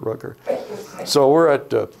at Fort Rucker. So we're at,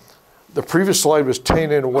 the previous slide was Tay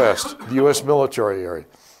Ninh West, the U.S. military area.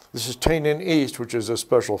 This is Tay Ninh East, which is a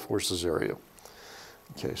special forces area.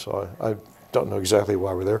 Okay, so I don't know exactly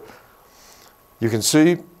why we're there. You can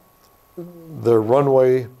see the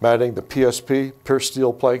runway matting, the PSP, pierced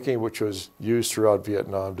steel planking, which was used throughout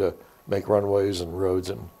Vietnam to make runways and roads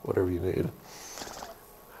and whatever you need.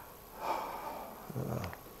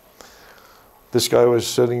 This guy was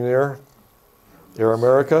sitting there, Air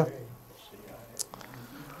America,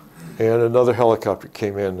 and another helicopter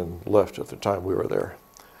came in and left at the time we were there.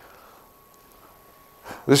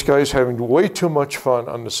 This guy's having way too much fun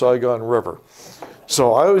on the Saigon River.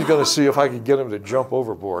 So I was going to see if I could get him to jump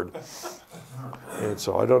overboard. And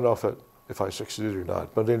so I don't know if I succeeded or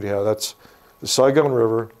not. But anyhow, that's the Saigon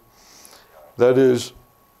River. That is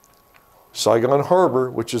Saigon Harbor,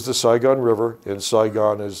 which is the Saigon River, and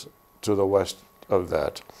Saigon is to the west of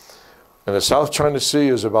that. And the South China Sea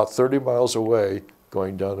is about 30 miles away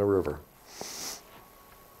going down the river.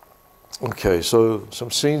 Okay, so some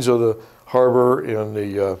scenes of the harbor in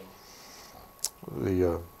the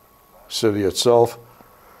city itself.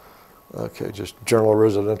 Okay, just general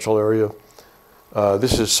residential area.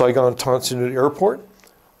 This is Saigon Tan Son Nhut Airport.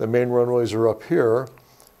 The main runways are up here.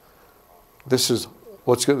 This is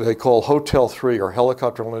what they call Hotel 3, or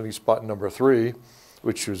helicopter landing spot number 3,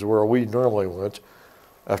 which is where we normally went.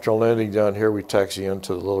 After landing down here, we taxi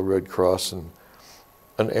into the Little Red Cross, and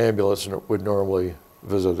an ambulance would normally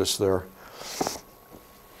visit us there.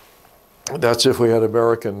 That's if we had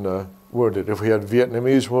American wounded. If we had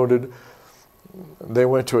Vietnamese wounded, they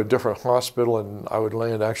went to a different hospital, and I would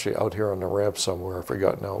land actually out here on the ramp somewhere. I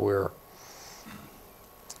forgot now where.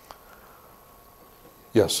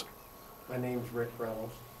 Yes? My name's Rick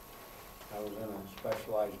Reynolds. I was in a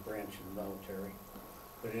specialized branch of the military.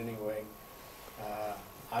 But anyway,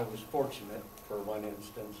 I was fortunate, for one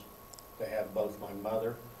instance, to have both my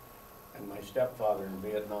mother and my stepfather in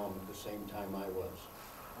Vietnam at the same time I was.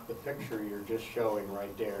 The picture you're just showing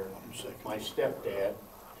right there, my stepdad,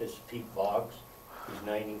 is Pete Boggs. He's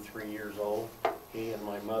 93 years old. He and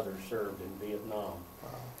my mother served in Vietnam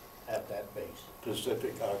at that base.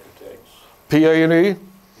 Pacific Architects. PA&E?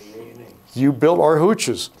 PA&E. You built our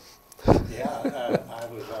hooches. Yeah, I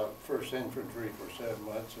was out First Infantry for 7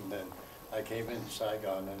 months, and then I came into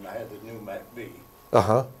Saigon, and I had the new MAC-B.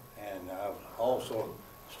 Uh-huh. And I also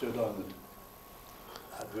stood on the,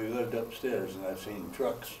 we lived upstairs, and I've seen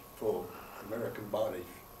trucks full of American bodies.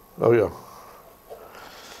 Oh, yeah.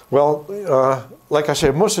 Well, like I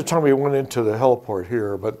said, most of the time we went into the heliport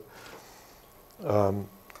here, but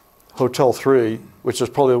Hotel 3, which is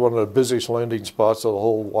probably one of the busiest landing spots of the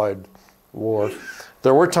whole wide war,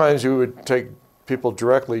 there were times we would take people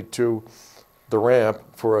directly to the ramp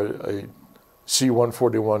for a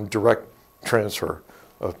C-141 direct transfer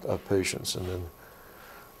of patients. And then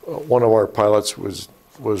one of our pilots was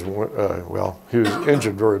well, he was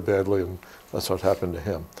injured very badly, and that's what happened to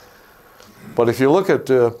him. But if you look at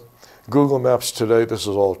Google Maps today, this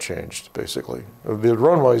has all changed, basically. The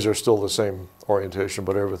runways are still the same orientation,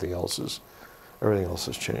 but everything else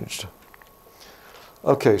has changed.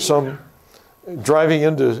 Okay, if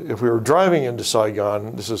we were driving into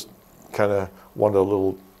Saigon, this is kind of one of the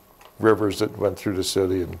little rivers that went through the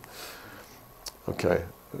city. And okay,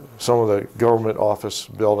 some of the government office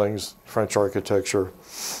buildings, French architecture.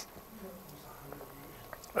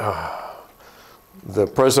 The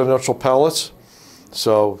presidential palace.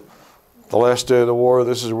 So the last day of the war,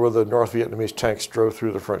 this is where the North Vietnamese tanks drove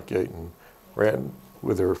through the front gate and ran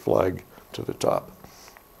with their flag to the top.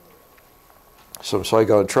 Some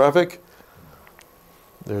Saigon traffic.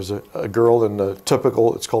 There's a girl in the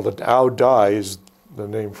typical, it's called an Ao Dai, is the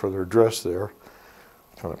name for their dress there.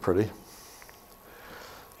 Kind of pretty.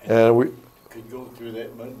 And we could go through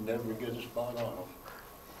that mud and never get a spot on them.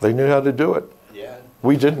 They knew how to do it. Yeah.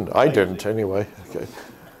 We didn't. I didn't anyway. Okay.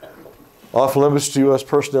 Off limits to U.S.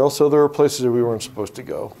 personnel, so there were places that we weren't supposed to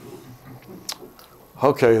go.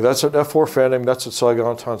 Okay, that's an F-4 Phantom. That's at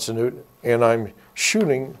Saigon Tan Son Nhut, and I'm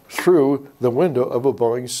shooting through the window of a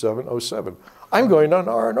Boeing 707. I'm going on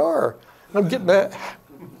R&R. I'm getting that.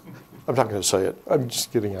 I'm not going to say it. I'm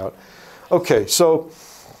just getting out. Okay, so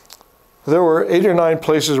There were 8 or 9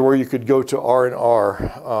 places where you could go to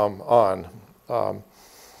R&R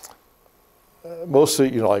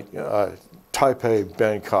mostly, you know, like Taipei,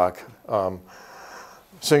 Bangkok,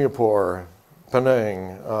 Singapore,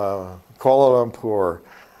 Penang, Kuala Lumpur.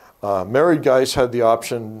 Married guys had the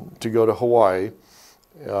option to go to Hawaii,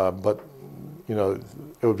 but you know,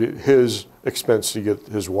 it would be his expense to get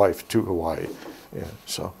his wife to Hawaii. Yeah,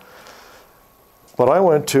 so, but I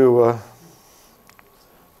went to,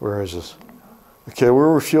 where is this? Okay, we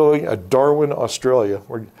were refueling at Darwin, Australia.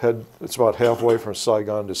 It's about halfway from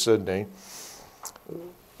Saigon to Sydney.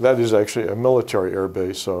 That is actually a military air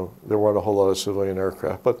base, so there weren't a whole lot of civilian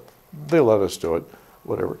aircraft, but they let us do it,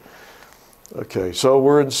 whatever. Okay, so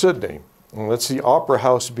we're in Sydney, and that's the Opera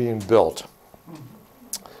House being built.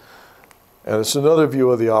 And it's another view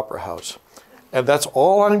of the Opera House. And that's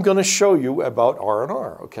all I'm going to show you about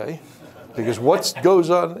R&R, okay? Because what goes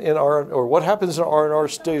on in or what happens in R&R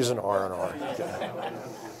stays in R&R. Okay.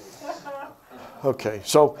 Okay,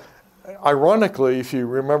 so ironically, if you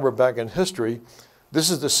remember back in history, this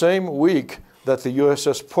is the same week that the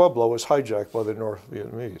USS Pueblo was hijacked by the North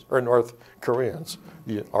Vietnamese, or North Koreans.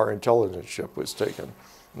 Our intelligence ship was taken.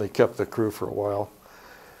 They kept the crew for a while.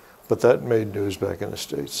 But that made news back in the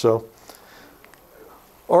States. So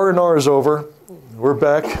R&R is over. We're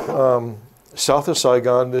back south of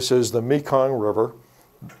Saigon. This is the Mekong River,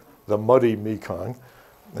 the muddy Mekong.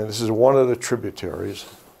 And this is one of the tributaries.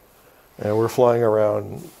 And we're flying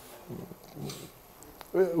around.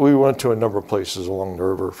 We went to a number of places along the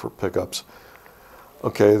river for pickups.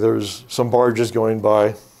 Okay, there's some barges going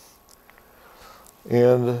by.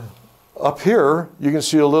 And up here, you can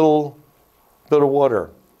see a little bit of water.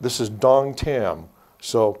 This is Dong Tam.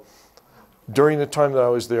 So during the time that I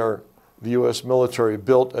was there, the U.S. military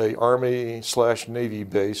built a Army/Navy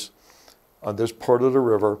base on this part of the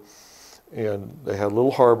river. And they had a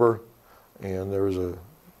little harbor, and there was a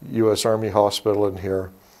U.S. Army hospital in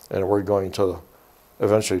here, and we're going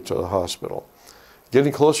eventually to the hospital.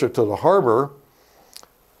 Getting closer to the harbor,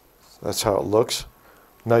 that's how it looks.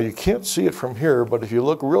 Now you can't see it from here, but if you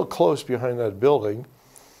look real close behind that building,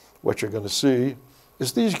 what you're going to see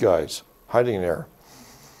is these guys hiding there.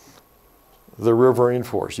 The Riverine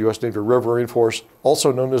Force, U.S. Navy Riverine Force,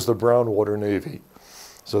 also known as the Brown Water Navy.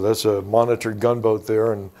 So that's a monitored gunboat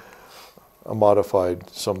there and a modified,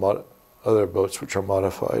 other boats which are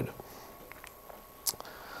modified.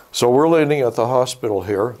 So we're landing at the hospital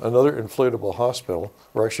here, another inflatable hospital.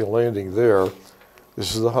 We're actually landing there.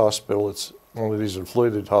 This is the hospital. It's one of these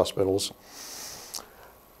inflated hospitals.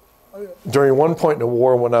 During one point in the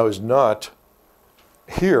war when I was not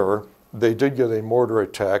here, they did get a mortar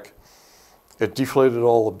attack. It deflated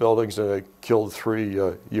all the buildings and it killed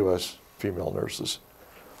 3 U.S. female nurses.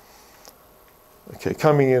 Okay,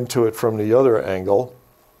 coming into it from the other angle.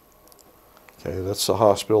 Okay, that's the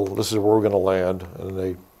hospital. This is where we're going to land, and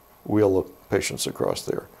they wheel the patients across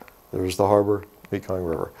there. There's the harbor, Mekong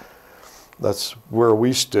River. That's where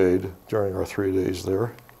we stayed during our 3 days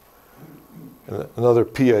there. And another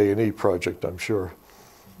PA&E project, I'm sure.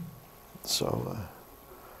 So,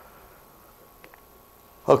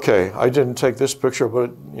 okay, I didn't take this picture,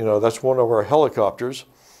 but you know, that's one of our helicopters.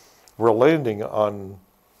 We're landing on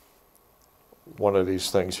one of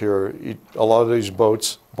these things here. A lot of these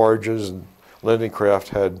boats, barges, and landing craft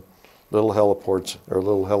had little heliports or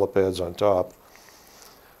little helipads on top.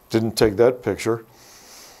 Didn't take that picture,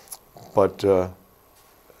 but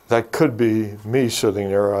that could be me sitting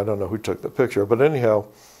there. I don't know who took the picture, but anyhow,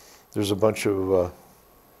 there's a bunch of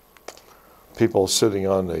people sitting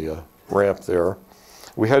on the ramp there.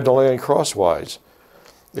 We had to land crosswise.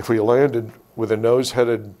 If we landed with the nose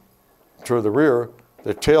headed toward the rear,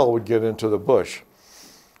 the tail would get into the bush.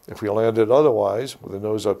 If we landed otherwise, with the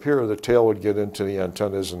nose up here, the tail would get into the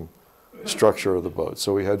antennas and structure of the boat.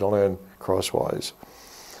 So we had to land crosswise.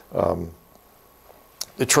 The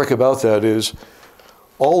trick about that is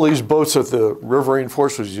all these boats that the Riverine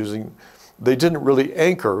Force was using, they didn't really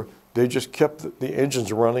anchor. They just kept the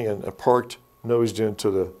engines running and parked nosed into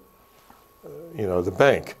the, the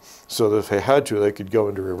bank. So that if they had to, they could go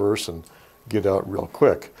into reverse and get out real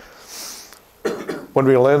quick. When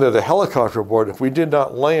we landed a helicopter aboard, if we did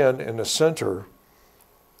not land in the center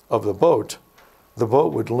of the boat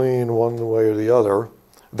would lean one way or the other.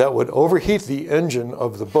 That would overheat the engine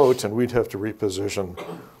of the boat, and we'd have to reposition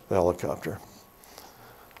the helicopter.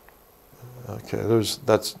 Okay,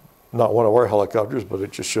 that's not one of our helicopters, but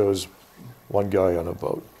it just shows one guy on a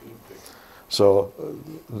boat. So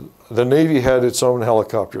the Navy had its own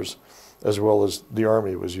helicopters, as well as the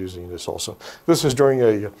Army was using this also. This is during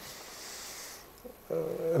in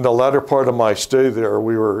the latter part of my stay there,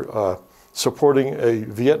 we were supporting a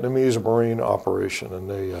Vietnamese Marine operation, and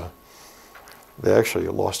they actually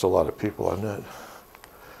lost a lot of people on that.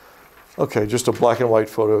 Okay, just a black and white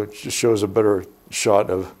photo. It just shows a better shot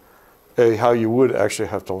of how you would actually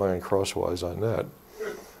have to land crosswise on that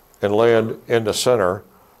and land in the center.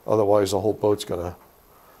 Otherwise, the whole boat's going to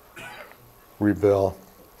rebel.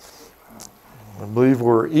 I believe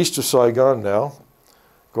we're east of Saigon now,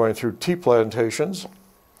 going through tea plantations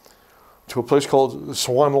to a place called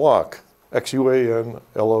Xuan Loc,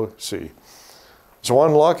 Xuanloc.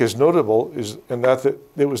 Xuan Loc is notable in that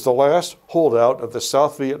it was the last holdout of the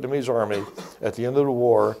South Vietnamese army at the end of the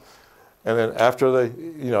war. And then after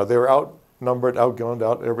they were outnumbered, outgunned,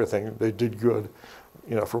 out everything. They did good,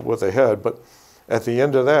 for what they had. But at the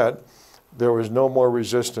end of that, there was no more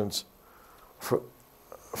resistance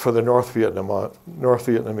for the North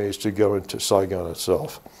Vietnamese to go into Saigon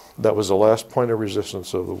itself. That was the last point of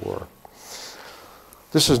resistance of the war.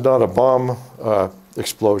 This is not a bomb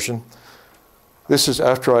explosion. This is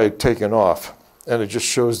after I had taken off, and it just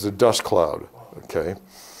shows the dust cloud, okay?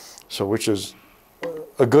 So which is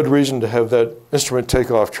a good reason to have that instrument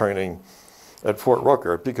takeoff training at Fort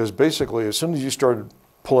Rucker, because basically as soon as you started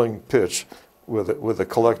pulling pitch with a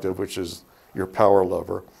collective, which is your power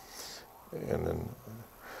lever, and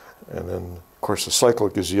then of course the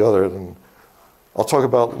cyclic is the other, and I'll talk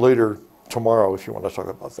about later tomorrow if you want to talk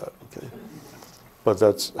about that, okay? But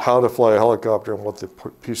that's how to fly a helicopter and what the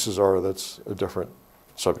pieces are. That's a different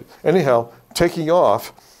subject. Anyhow, taking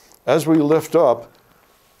off, as we lift up,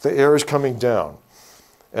 the air is coming down.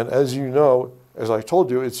 And as you know, as I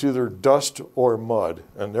told you, it's either dust or mud.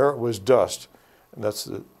 And there it was dust. And that's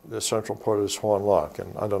the central part of the Xuan Loc.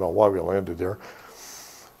 And I don't know why we landed there.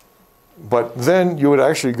 But then you would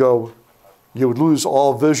actually you would lose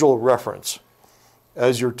all visual reference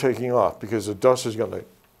as you're taking off, because the dust is going to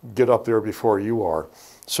get up there before you are.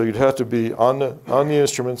 So you'd have to be on the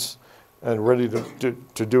instruments and ready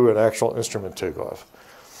to do an actual instrument takeoff.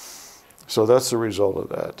 So that's the result of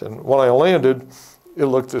that. And when I landed, it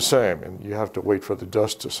looked the same, and you have to wait for the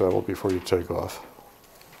dust to settle before you take off.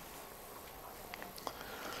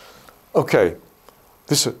 Okay,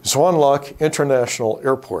 this is Xuan Loc International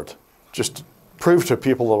Airport. Just to prove to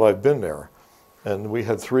people that I've been there. And we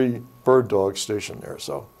had 3 bird dogs stationed there,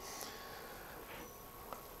 so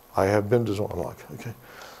I have been to Xuan Loc.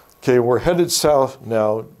 Okay, we're headed south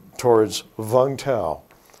now towards Vung Tau.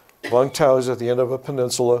 Vung Tau is at the end of a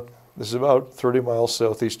peninsula. This is about 30 miles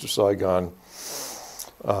southeast of Saigon.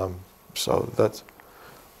 So that's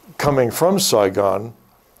coming from Saigon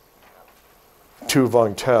to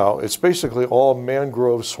Vung Tau. It's basically all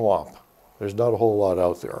mangrove swamp. There's not a whole lot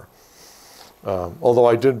out there. Although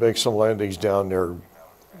I did make some landings down there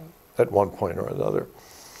at one point or another.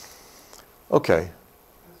 Okay.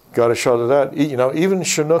 Got a shot of that. Even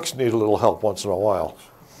Chinooks need a little help once in a while.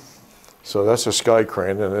 So that's a sky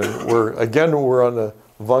crane. And then we're on the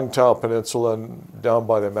Vung Tau Peninsula, and down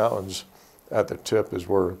by the mountains at the tip is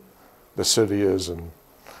where the city is. And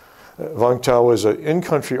Vung Tau is an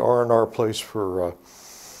in-country R&R place for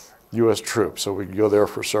U.S. troops. So we can go there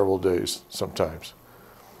for several days sometimes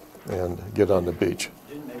and get on the beach.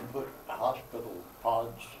 Didn't they put hospital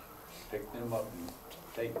pods, pick them up and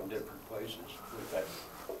take them different places with that?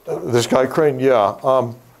 The sky crane, yeah.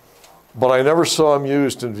 But I never saw them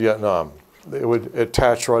used in Vietnam. It would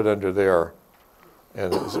attach right under there.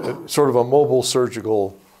 And it's sort of a mobile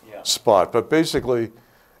surgical spot. But basically,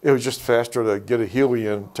 it was just faster to get a Huey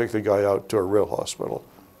in, take the guy out to a real hospital.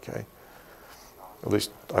 Okay. At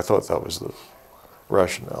least I thought that was the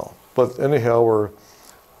rationale. But anyhow, we're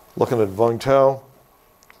looking at Vung Tau.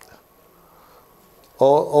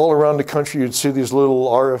 All around the country, you'd see these little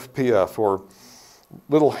RFPF, or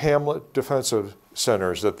little hamlet defensive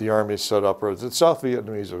centers that the Army set up, or the South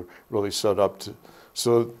Vietnamese are really set up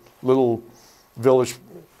so little village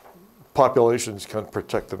populations can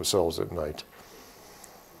protect themselves at night,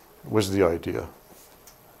 was the idea.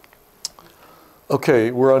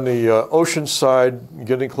 Okay, we're on the ocean side,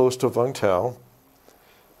 getting close to Vung Tau.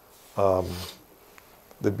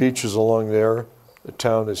 The beach is along there. The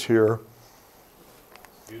town is here.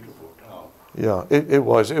 Beautiful town. Yeah, it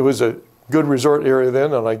was. It was a good resort area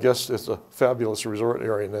then, and I guess it's a fabulous resort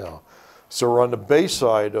area now. So we're on the bay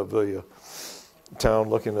side of the town,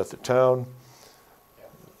 looking at the town.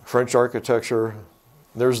 French architecture.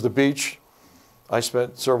 There's the beach. I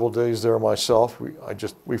spent several days there myself.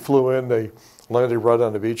 We flew in, they landed right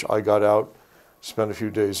on the beach. I got out, spent a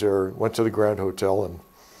few days there, went to the Grand Hotel, and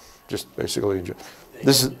just basically enjoyed.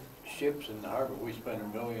 This is ships in the harbor. We spend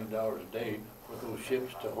 $1 million a day with those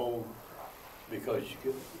ships to hold, because you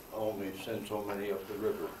could only send so many up the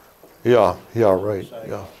river. yeah, right,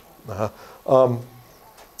 yeah.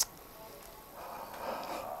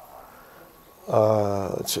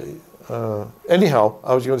 Let's see. Anyhow,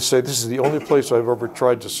 I was going to say this is the only place I've ever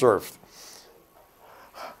tried to surf.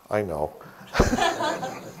 I know.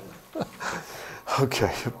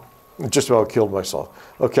 Okay, just about killed myself.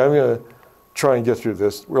 Okay, I'm going to try and get through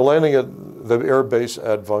this. We're landing at the air base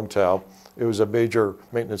at Vung Tau. It was a major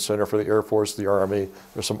maintenance center for the Air Force, the Army.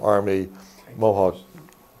 There's some Army Mohawk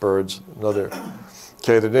birds, another.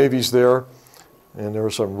 Okay, the Navy's there, and there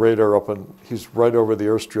was some radar up, and he's right over the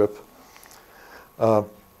airstrip.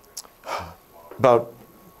 About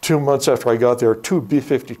 2 months after I got there, two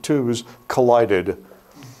B-52s collided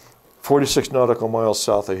 46 nautical miles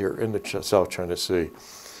south of here in the South China Sea.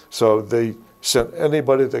 So they sent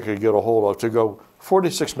anybody they could get a hold of to go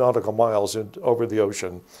 46 nautical miles over the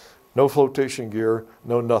ocean. No flotation gear,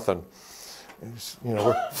 no nothing. You know,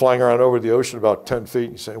 we're flying around over the ocean about 10 feet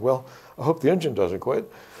and you say, well, I hope the engine doesn't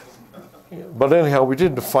quit. But anyhow, we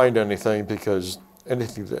didn't find anything because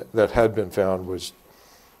anything that had been found was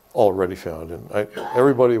already found. And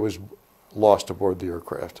everybody was lost aboard the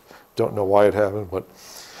aircraft. Don't know why it happened, but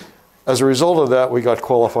as a result of that, we got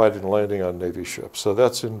qualified in landing on Navy ships. So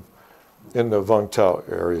that's in the Vung Tau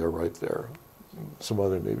area right there. Some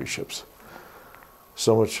other Navy ships.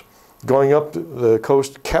 So much. Going up the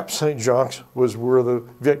coast, Cap St. Jacques was where the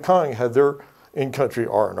Viet Cong had their in-country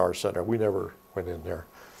R&R center. We never went in there.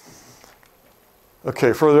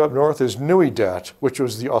 Okay, further up north is Nui Dat, which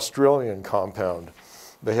was the Australian compound.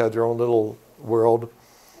 They had their own little world,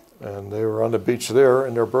 and they were on the beach there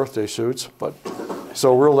in their birthday suits. But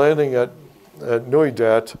so we're landing at Nui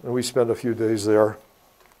Dat, and we spent a few days there.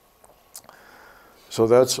 So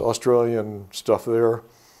that's Australian stuff there.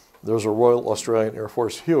 There's a Royal Australian Air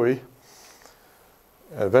Force Huey.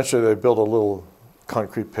 And eventually they built a little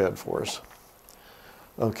concrete pad for us.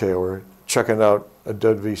 Okay, we're checking out a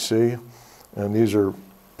dead VC, and these are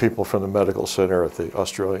people from the medical center at the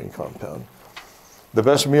Australian compound. The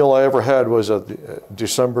best meal I ever had was at the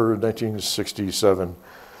December 1967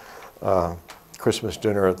 Christmas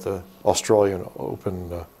dinner at the Australian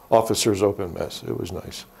Officers Open Mess. It was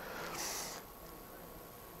nice.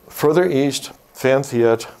 Further east, Phan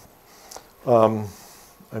Thiet.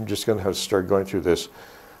 I'm just going to have to start going through this.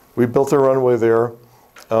 We built a runway there.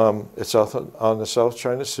 It's on the South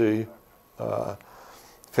China Sea.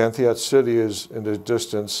 Phan Thiet City is in the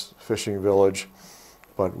distance, fishing village,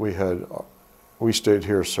 but we stayed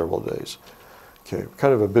here several days. Okay,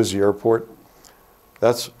 kind of a busy airport.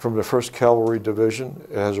 That's from the 1st Cavalry Division.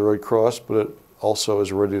 It has a Red Cross, but it also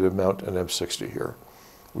is ready to mount an M60 here.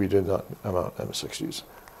 We did not mount M60s.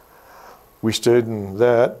 We stayed in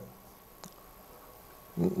that.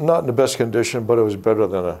 Not in the best condition, but it was better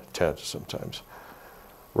than a tent sometimes.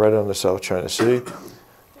 Right on the South China Sea.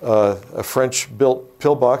 A French-built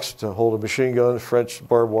pillbox to hold a machine gun, French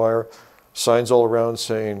barbed wire, signs all around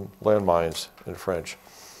saying landmines in French.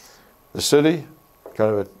 The city,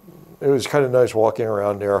 it was kind of nice walking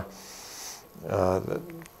around there.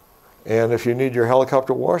 And if you need your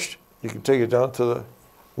helicopter washed, you can take it down to the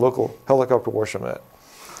local helicopter washomat.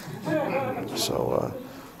 So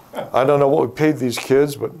I don't know what we paid these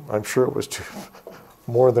kids, but I'm sure it was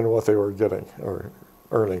more than what they were getting or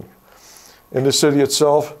earning. In the city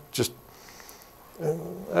itself,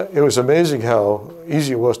 it was amazing how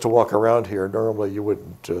easy it was to walk around here. Normally you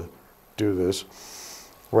wouldn't do this.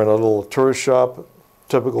 We're in a little tourist shop,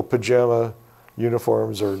 typical pajama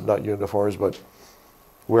uniforms, or not uniforms, but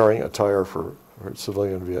wearing attire for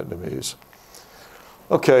civilian Vietnamese.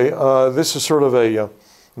 Okay, this is sort of a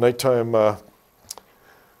nighttime,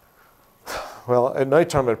 well, at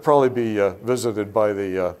nighttime it'd probably be visited by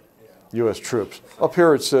the U.S. troops. Up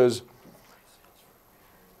here it says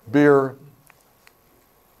Beer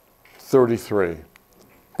 33.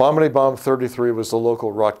 Bombity Bomb 33 was the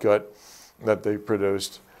local rot gut that they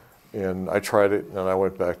produced, and I tried it and I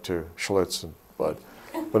went back to Schlitz and Bud.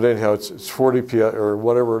 But anyhow, it's 40 or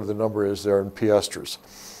whatever the number is there in piastres.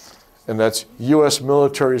 And that's U.S.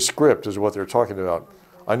 military script is what they're talking about.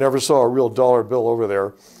 I never saw a real dollar bill over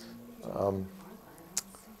there.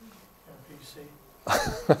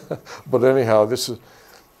 But anyhow,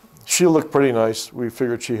 she looked pretty nice. We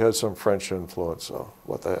figured she had some French influence, so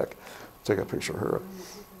what the heck. Take a picture of her.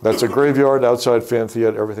 That's a graveyard outside Phan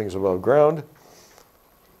Thiet. Everything's above ground.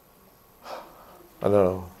 I don't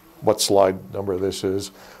know what slide number this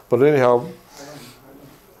is. But anyhow,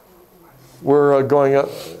 we're going up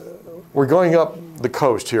the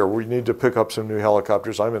coast here. We need to pick up some new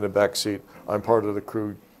helicopters. I'm in the back seat. I'm part of the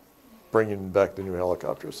crew bringing back the new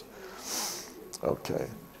helicopters. Okay.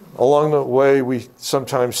 Along the way, we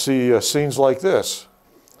sometimes see scenes like this,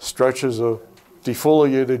 stretches of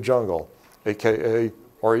defoliated jungle, AKA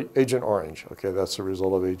or Agent Orange. Okay, that's the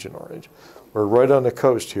result of Agent Orange. We're right on the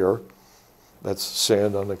coast here. That's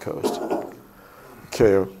sand on the coast.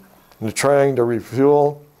 Okay, they're trying to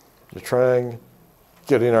refuel. They're trying,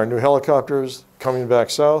 getting our new helicopters, coming back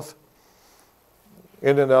south,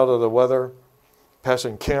 in and out of the weather,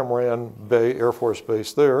 passing Camran Bay Air Force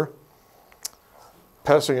Base there,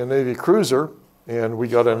 passing a Navy cruiser, and we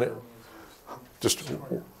got a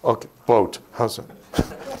boat. How's that?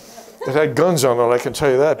 It had guns on it, I can tell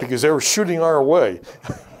you that, because they were shooting our way.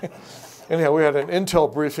 Anyhow, we had an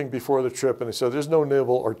intel briefing before the trip, and they said, there's no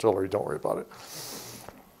naval artillery, don't worry about it.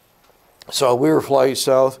 So we were flying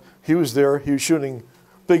south. He was there. He was shooting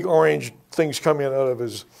big orange things coming out of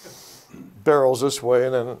his barrels this way,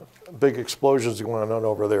 and then big explosions going on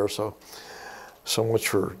over there. So much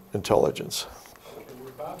for intelligence. We're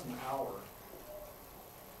about an hour.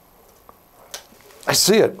 I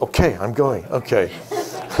see it. Okay, I'm going. Okay.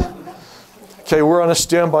 Okay, we're on a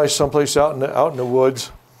standby someplace out in the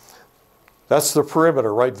woods. That's the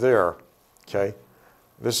perimeter right there. Okay,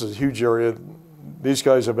 this is a huge area. These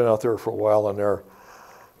guys have been out there for a while, and they're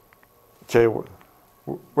okay.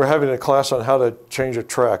 We're having a class on how to change a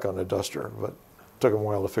track on a duster, but it took them a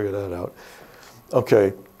while to figure that out.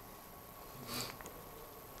 Okay.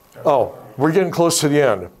 Oh, we're getting close to the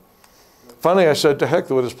end. Finally, I said, to heck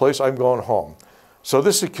with this place, I'm going home. So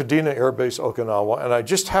this is Kadena Air Base, Okinawa, and I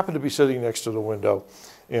just happened to be sitting next to the window,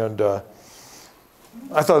 and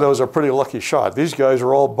I thought that was a pretty lucky shot. These guys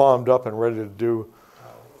are all bombed up and ready to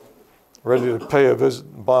pay a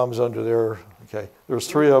visit, bombs under there. Okay, there's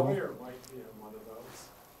 3 of them.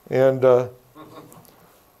 And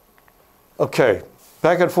okay,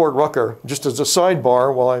 back at Fort Rucker, just as a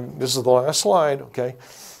sidebar, this is the last slide, okay.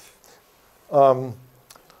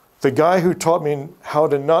 The guy who taught me how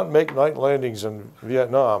to not make night landings in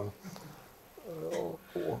Vietnam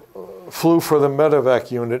flew for the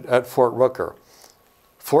Medevac unit at Fort Rucker.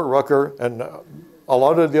 Fort Rucker and a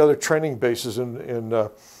lot of the other training bases in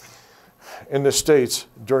the States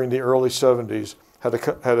during the early 70s had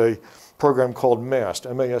a program called MAST,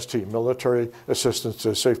 M-A-S-T, Military Assistance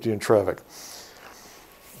to Safety in Traffic.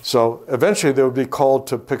 So eventually they would be called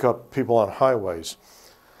to pick up people on highways.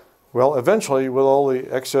 Well, eventually, with all the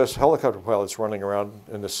excess helicopter pilots running around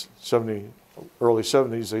in the early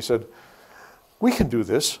 70s, they said, we can do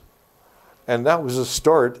this. And that was the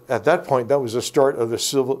start, at that point, that was the start of the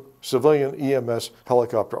civilian EMS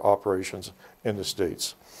helicopter operations in the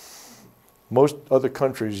States. Most other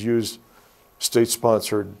countries used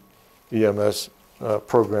state-sponsored EMS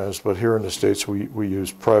programs, but here in the States, we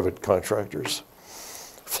use private contractors.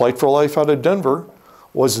 Flight for Life out of Denver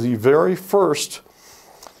was the very first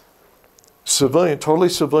totally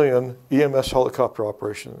civilian EMS helicopter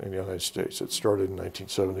operation in the United States. It started in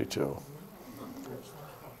 1972.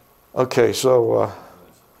 Okay, so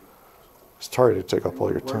sorry to take up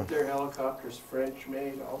all your time. Weren't their helicopters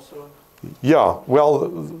French-made also? Yeah,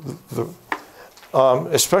 well,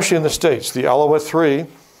 especially in the States, the Alouette 3,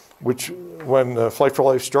 which when Flight for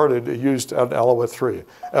Life started, it used an Alouette 3.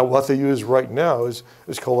 And what they use right now is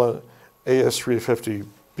called an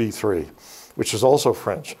AS-350B3, which is also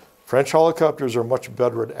French. French helicopters are much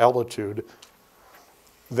better at altitude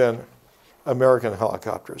than American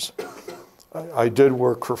helicopters. I did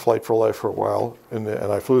work for Flight for Life for a while, and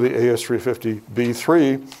I flew the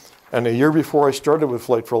AS-350B3, and a year before I started with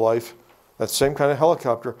Flight for Life, that same kind of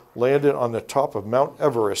helicopter landed on the top of Mount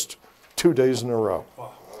Everest 2 days in a row.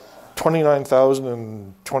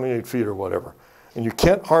 29,028 feet or whatever. And you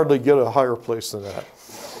can't hardly get a higher place than that.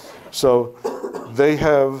 So they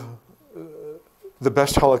have the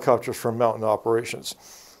best helicopters for mountain operations.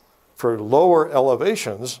 For lower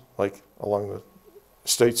elevations, like along the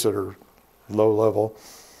states that are low level,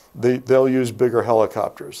 they'll use bigger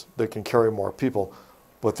helicopters. They can carry more people,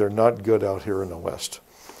 but they're not good out here in the West.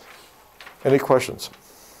 Any questions?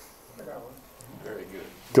 I got one. Very good.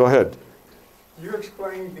 Go ahead. You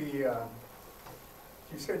explained you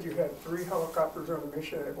said you had 3 helicopters on the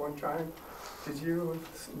mission at one time. Did you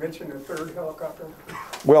mention a 3rd helicopter?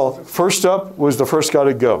 Well, first up was the first guy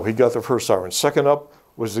to go. He got the first siren. Second up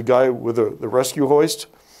was the guy with the rescue hoist.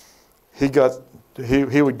 He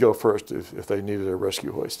would go first if they needed a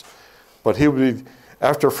rescue hoist. But he would be,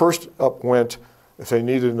 after first up went, if they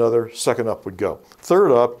needed another, second up would go.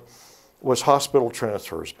 Third up was hospital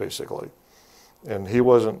transfers, basically. And he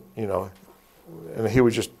wasn't, and he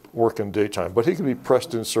would just work in daytime. But he could be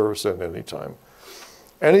pressed in service at any time.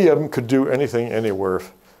 Any of them could do anything, anywhere,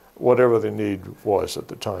 whatever the need was at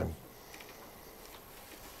the time.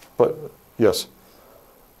 But, yes?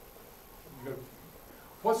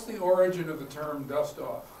 What's the origin of the term dust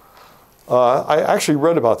off? I actually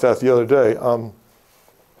read about that the other day.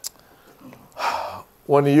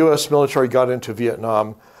 When the U.S. military got into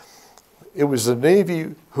Vietnam, it was the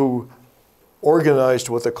Navy who organized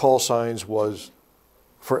what the call signs was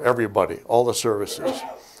for everybody, all the services.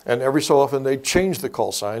 And every so often they changed the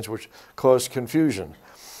call signs, which caused confusion.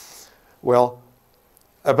 Well,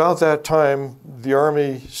 about that time, the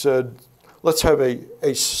Army said, let's have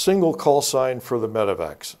a single call sign for the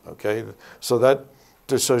medevacs, okay? So that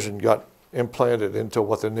decision got implanted into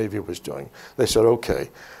what the Navy was doing. They said, okay.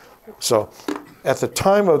 So at the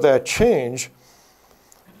time of that change,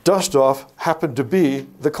 dust-off happened to be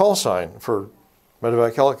the call sign for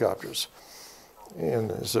Medevac helicopters.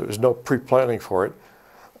 And so there was no pre-planning for it.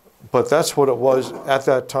 But that's what it was at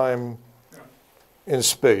that time in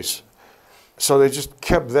space. So they just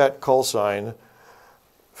kept that call sign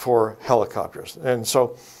for helicopters. And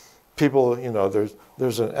so people, you know,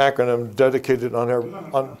 there's an acronym dedicated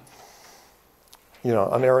on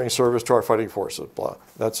unerring service to our fighting forces, blah.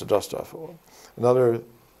 That's a dust-off. Another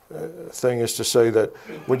thing is to say that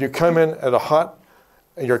when you come in at a hot,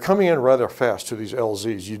 and you're coming in rather fast to these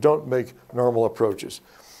LZs, you don't make normal approaches.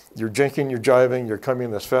 You're jinking, you're jiving, you're coming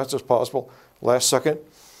in as fast as possible. Last second,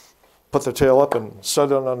 put the tail up and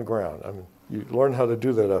set it on the ground. I mean, you learn how to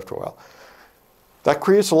do that after a while. That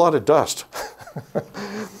creates a lot of dust.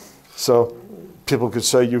 So people could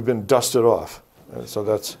say you've been dusted off. And so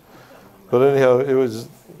that's, but anyhow, it was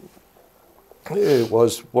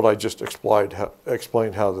what I just explained how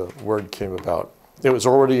the word came about. It was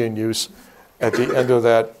already in use at the end of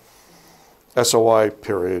that SOI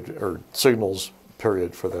period, or signals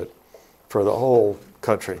period for the whole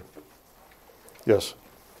country. Yes?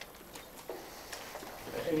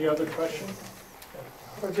 Any other questions?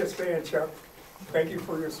 I was just saying, Chuck, thank you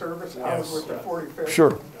for your service. I was with the 45th.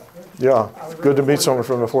 Sure. Yeah. Good to meet someone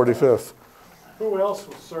from the 45th. Who else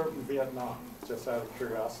was served in Vietnam, just out of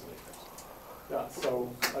curiosity? Yeah,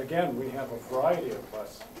 so again, we have a variety of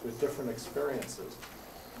us with different experiences.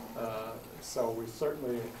 So we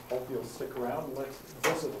certainly hope you'll stick around and let's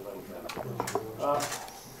visit a little bit.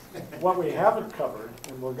 What we haven't covered,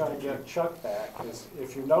 and we're going to get Chuck back, is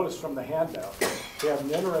if you notice from the handout, we have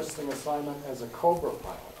an interesting assignment as a Cobra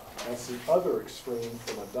pilot. That's the other extreme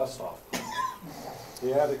from a dust-off. He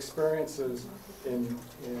had experiences in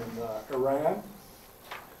Iran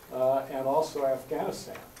and also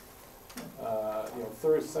Afghanistan.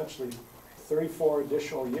 Essentially 34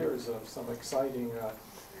 additional years of some exciting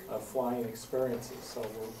flying experiences. So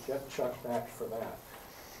we'll get Chuck back for that.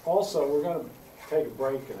 Also, we're going to take a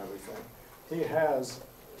break and everything. He has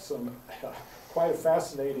some quite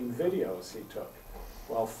fascinating videos he took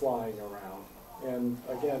while flying around. And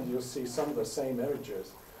again, you'll see some of the same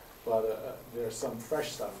images, but there's some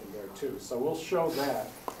fresh stuff in there too. So we'll show that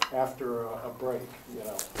after a break.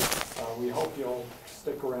 We hope you'll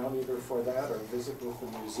stick around either for that or visit with the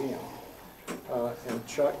museum. And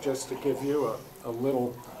Chuck, just to give you a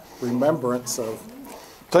little remembrance of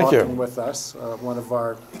talking with us, one of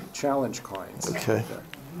our challenge clients. Okay.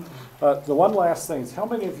 The one last thing is, how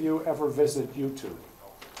many of you ever visit YouTube?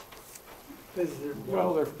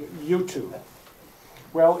 Well, YouTube.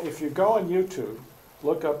 Well, if you go on YouTube,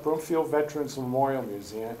 look up Broomfield Veterans Memorial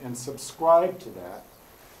Museum and subscribe to that,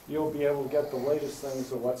 you'll be able to get the latest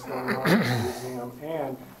things of what's going on in the museum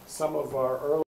and some of our early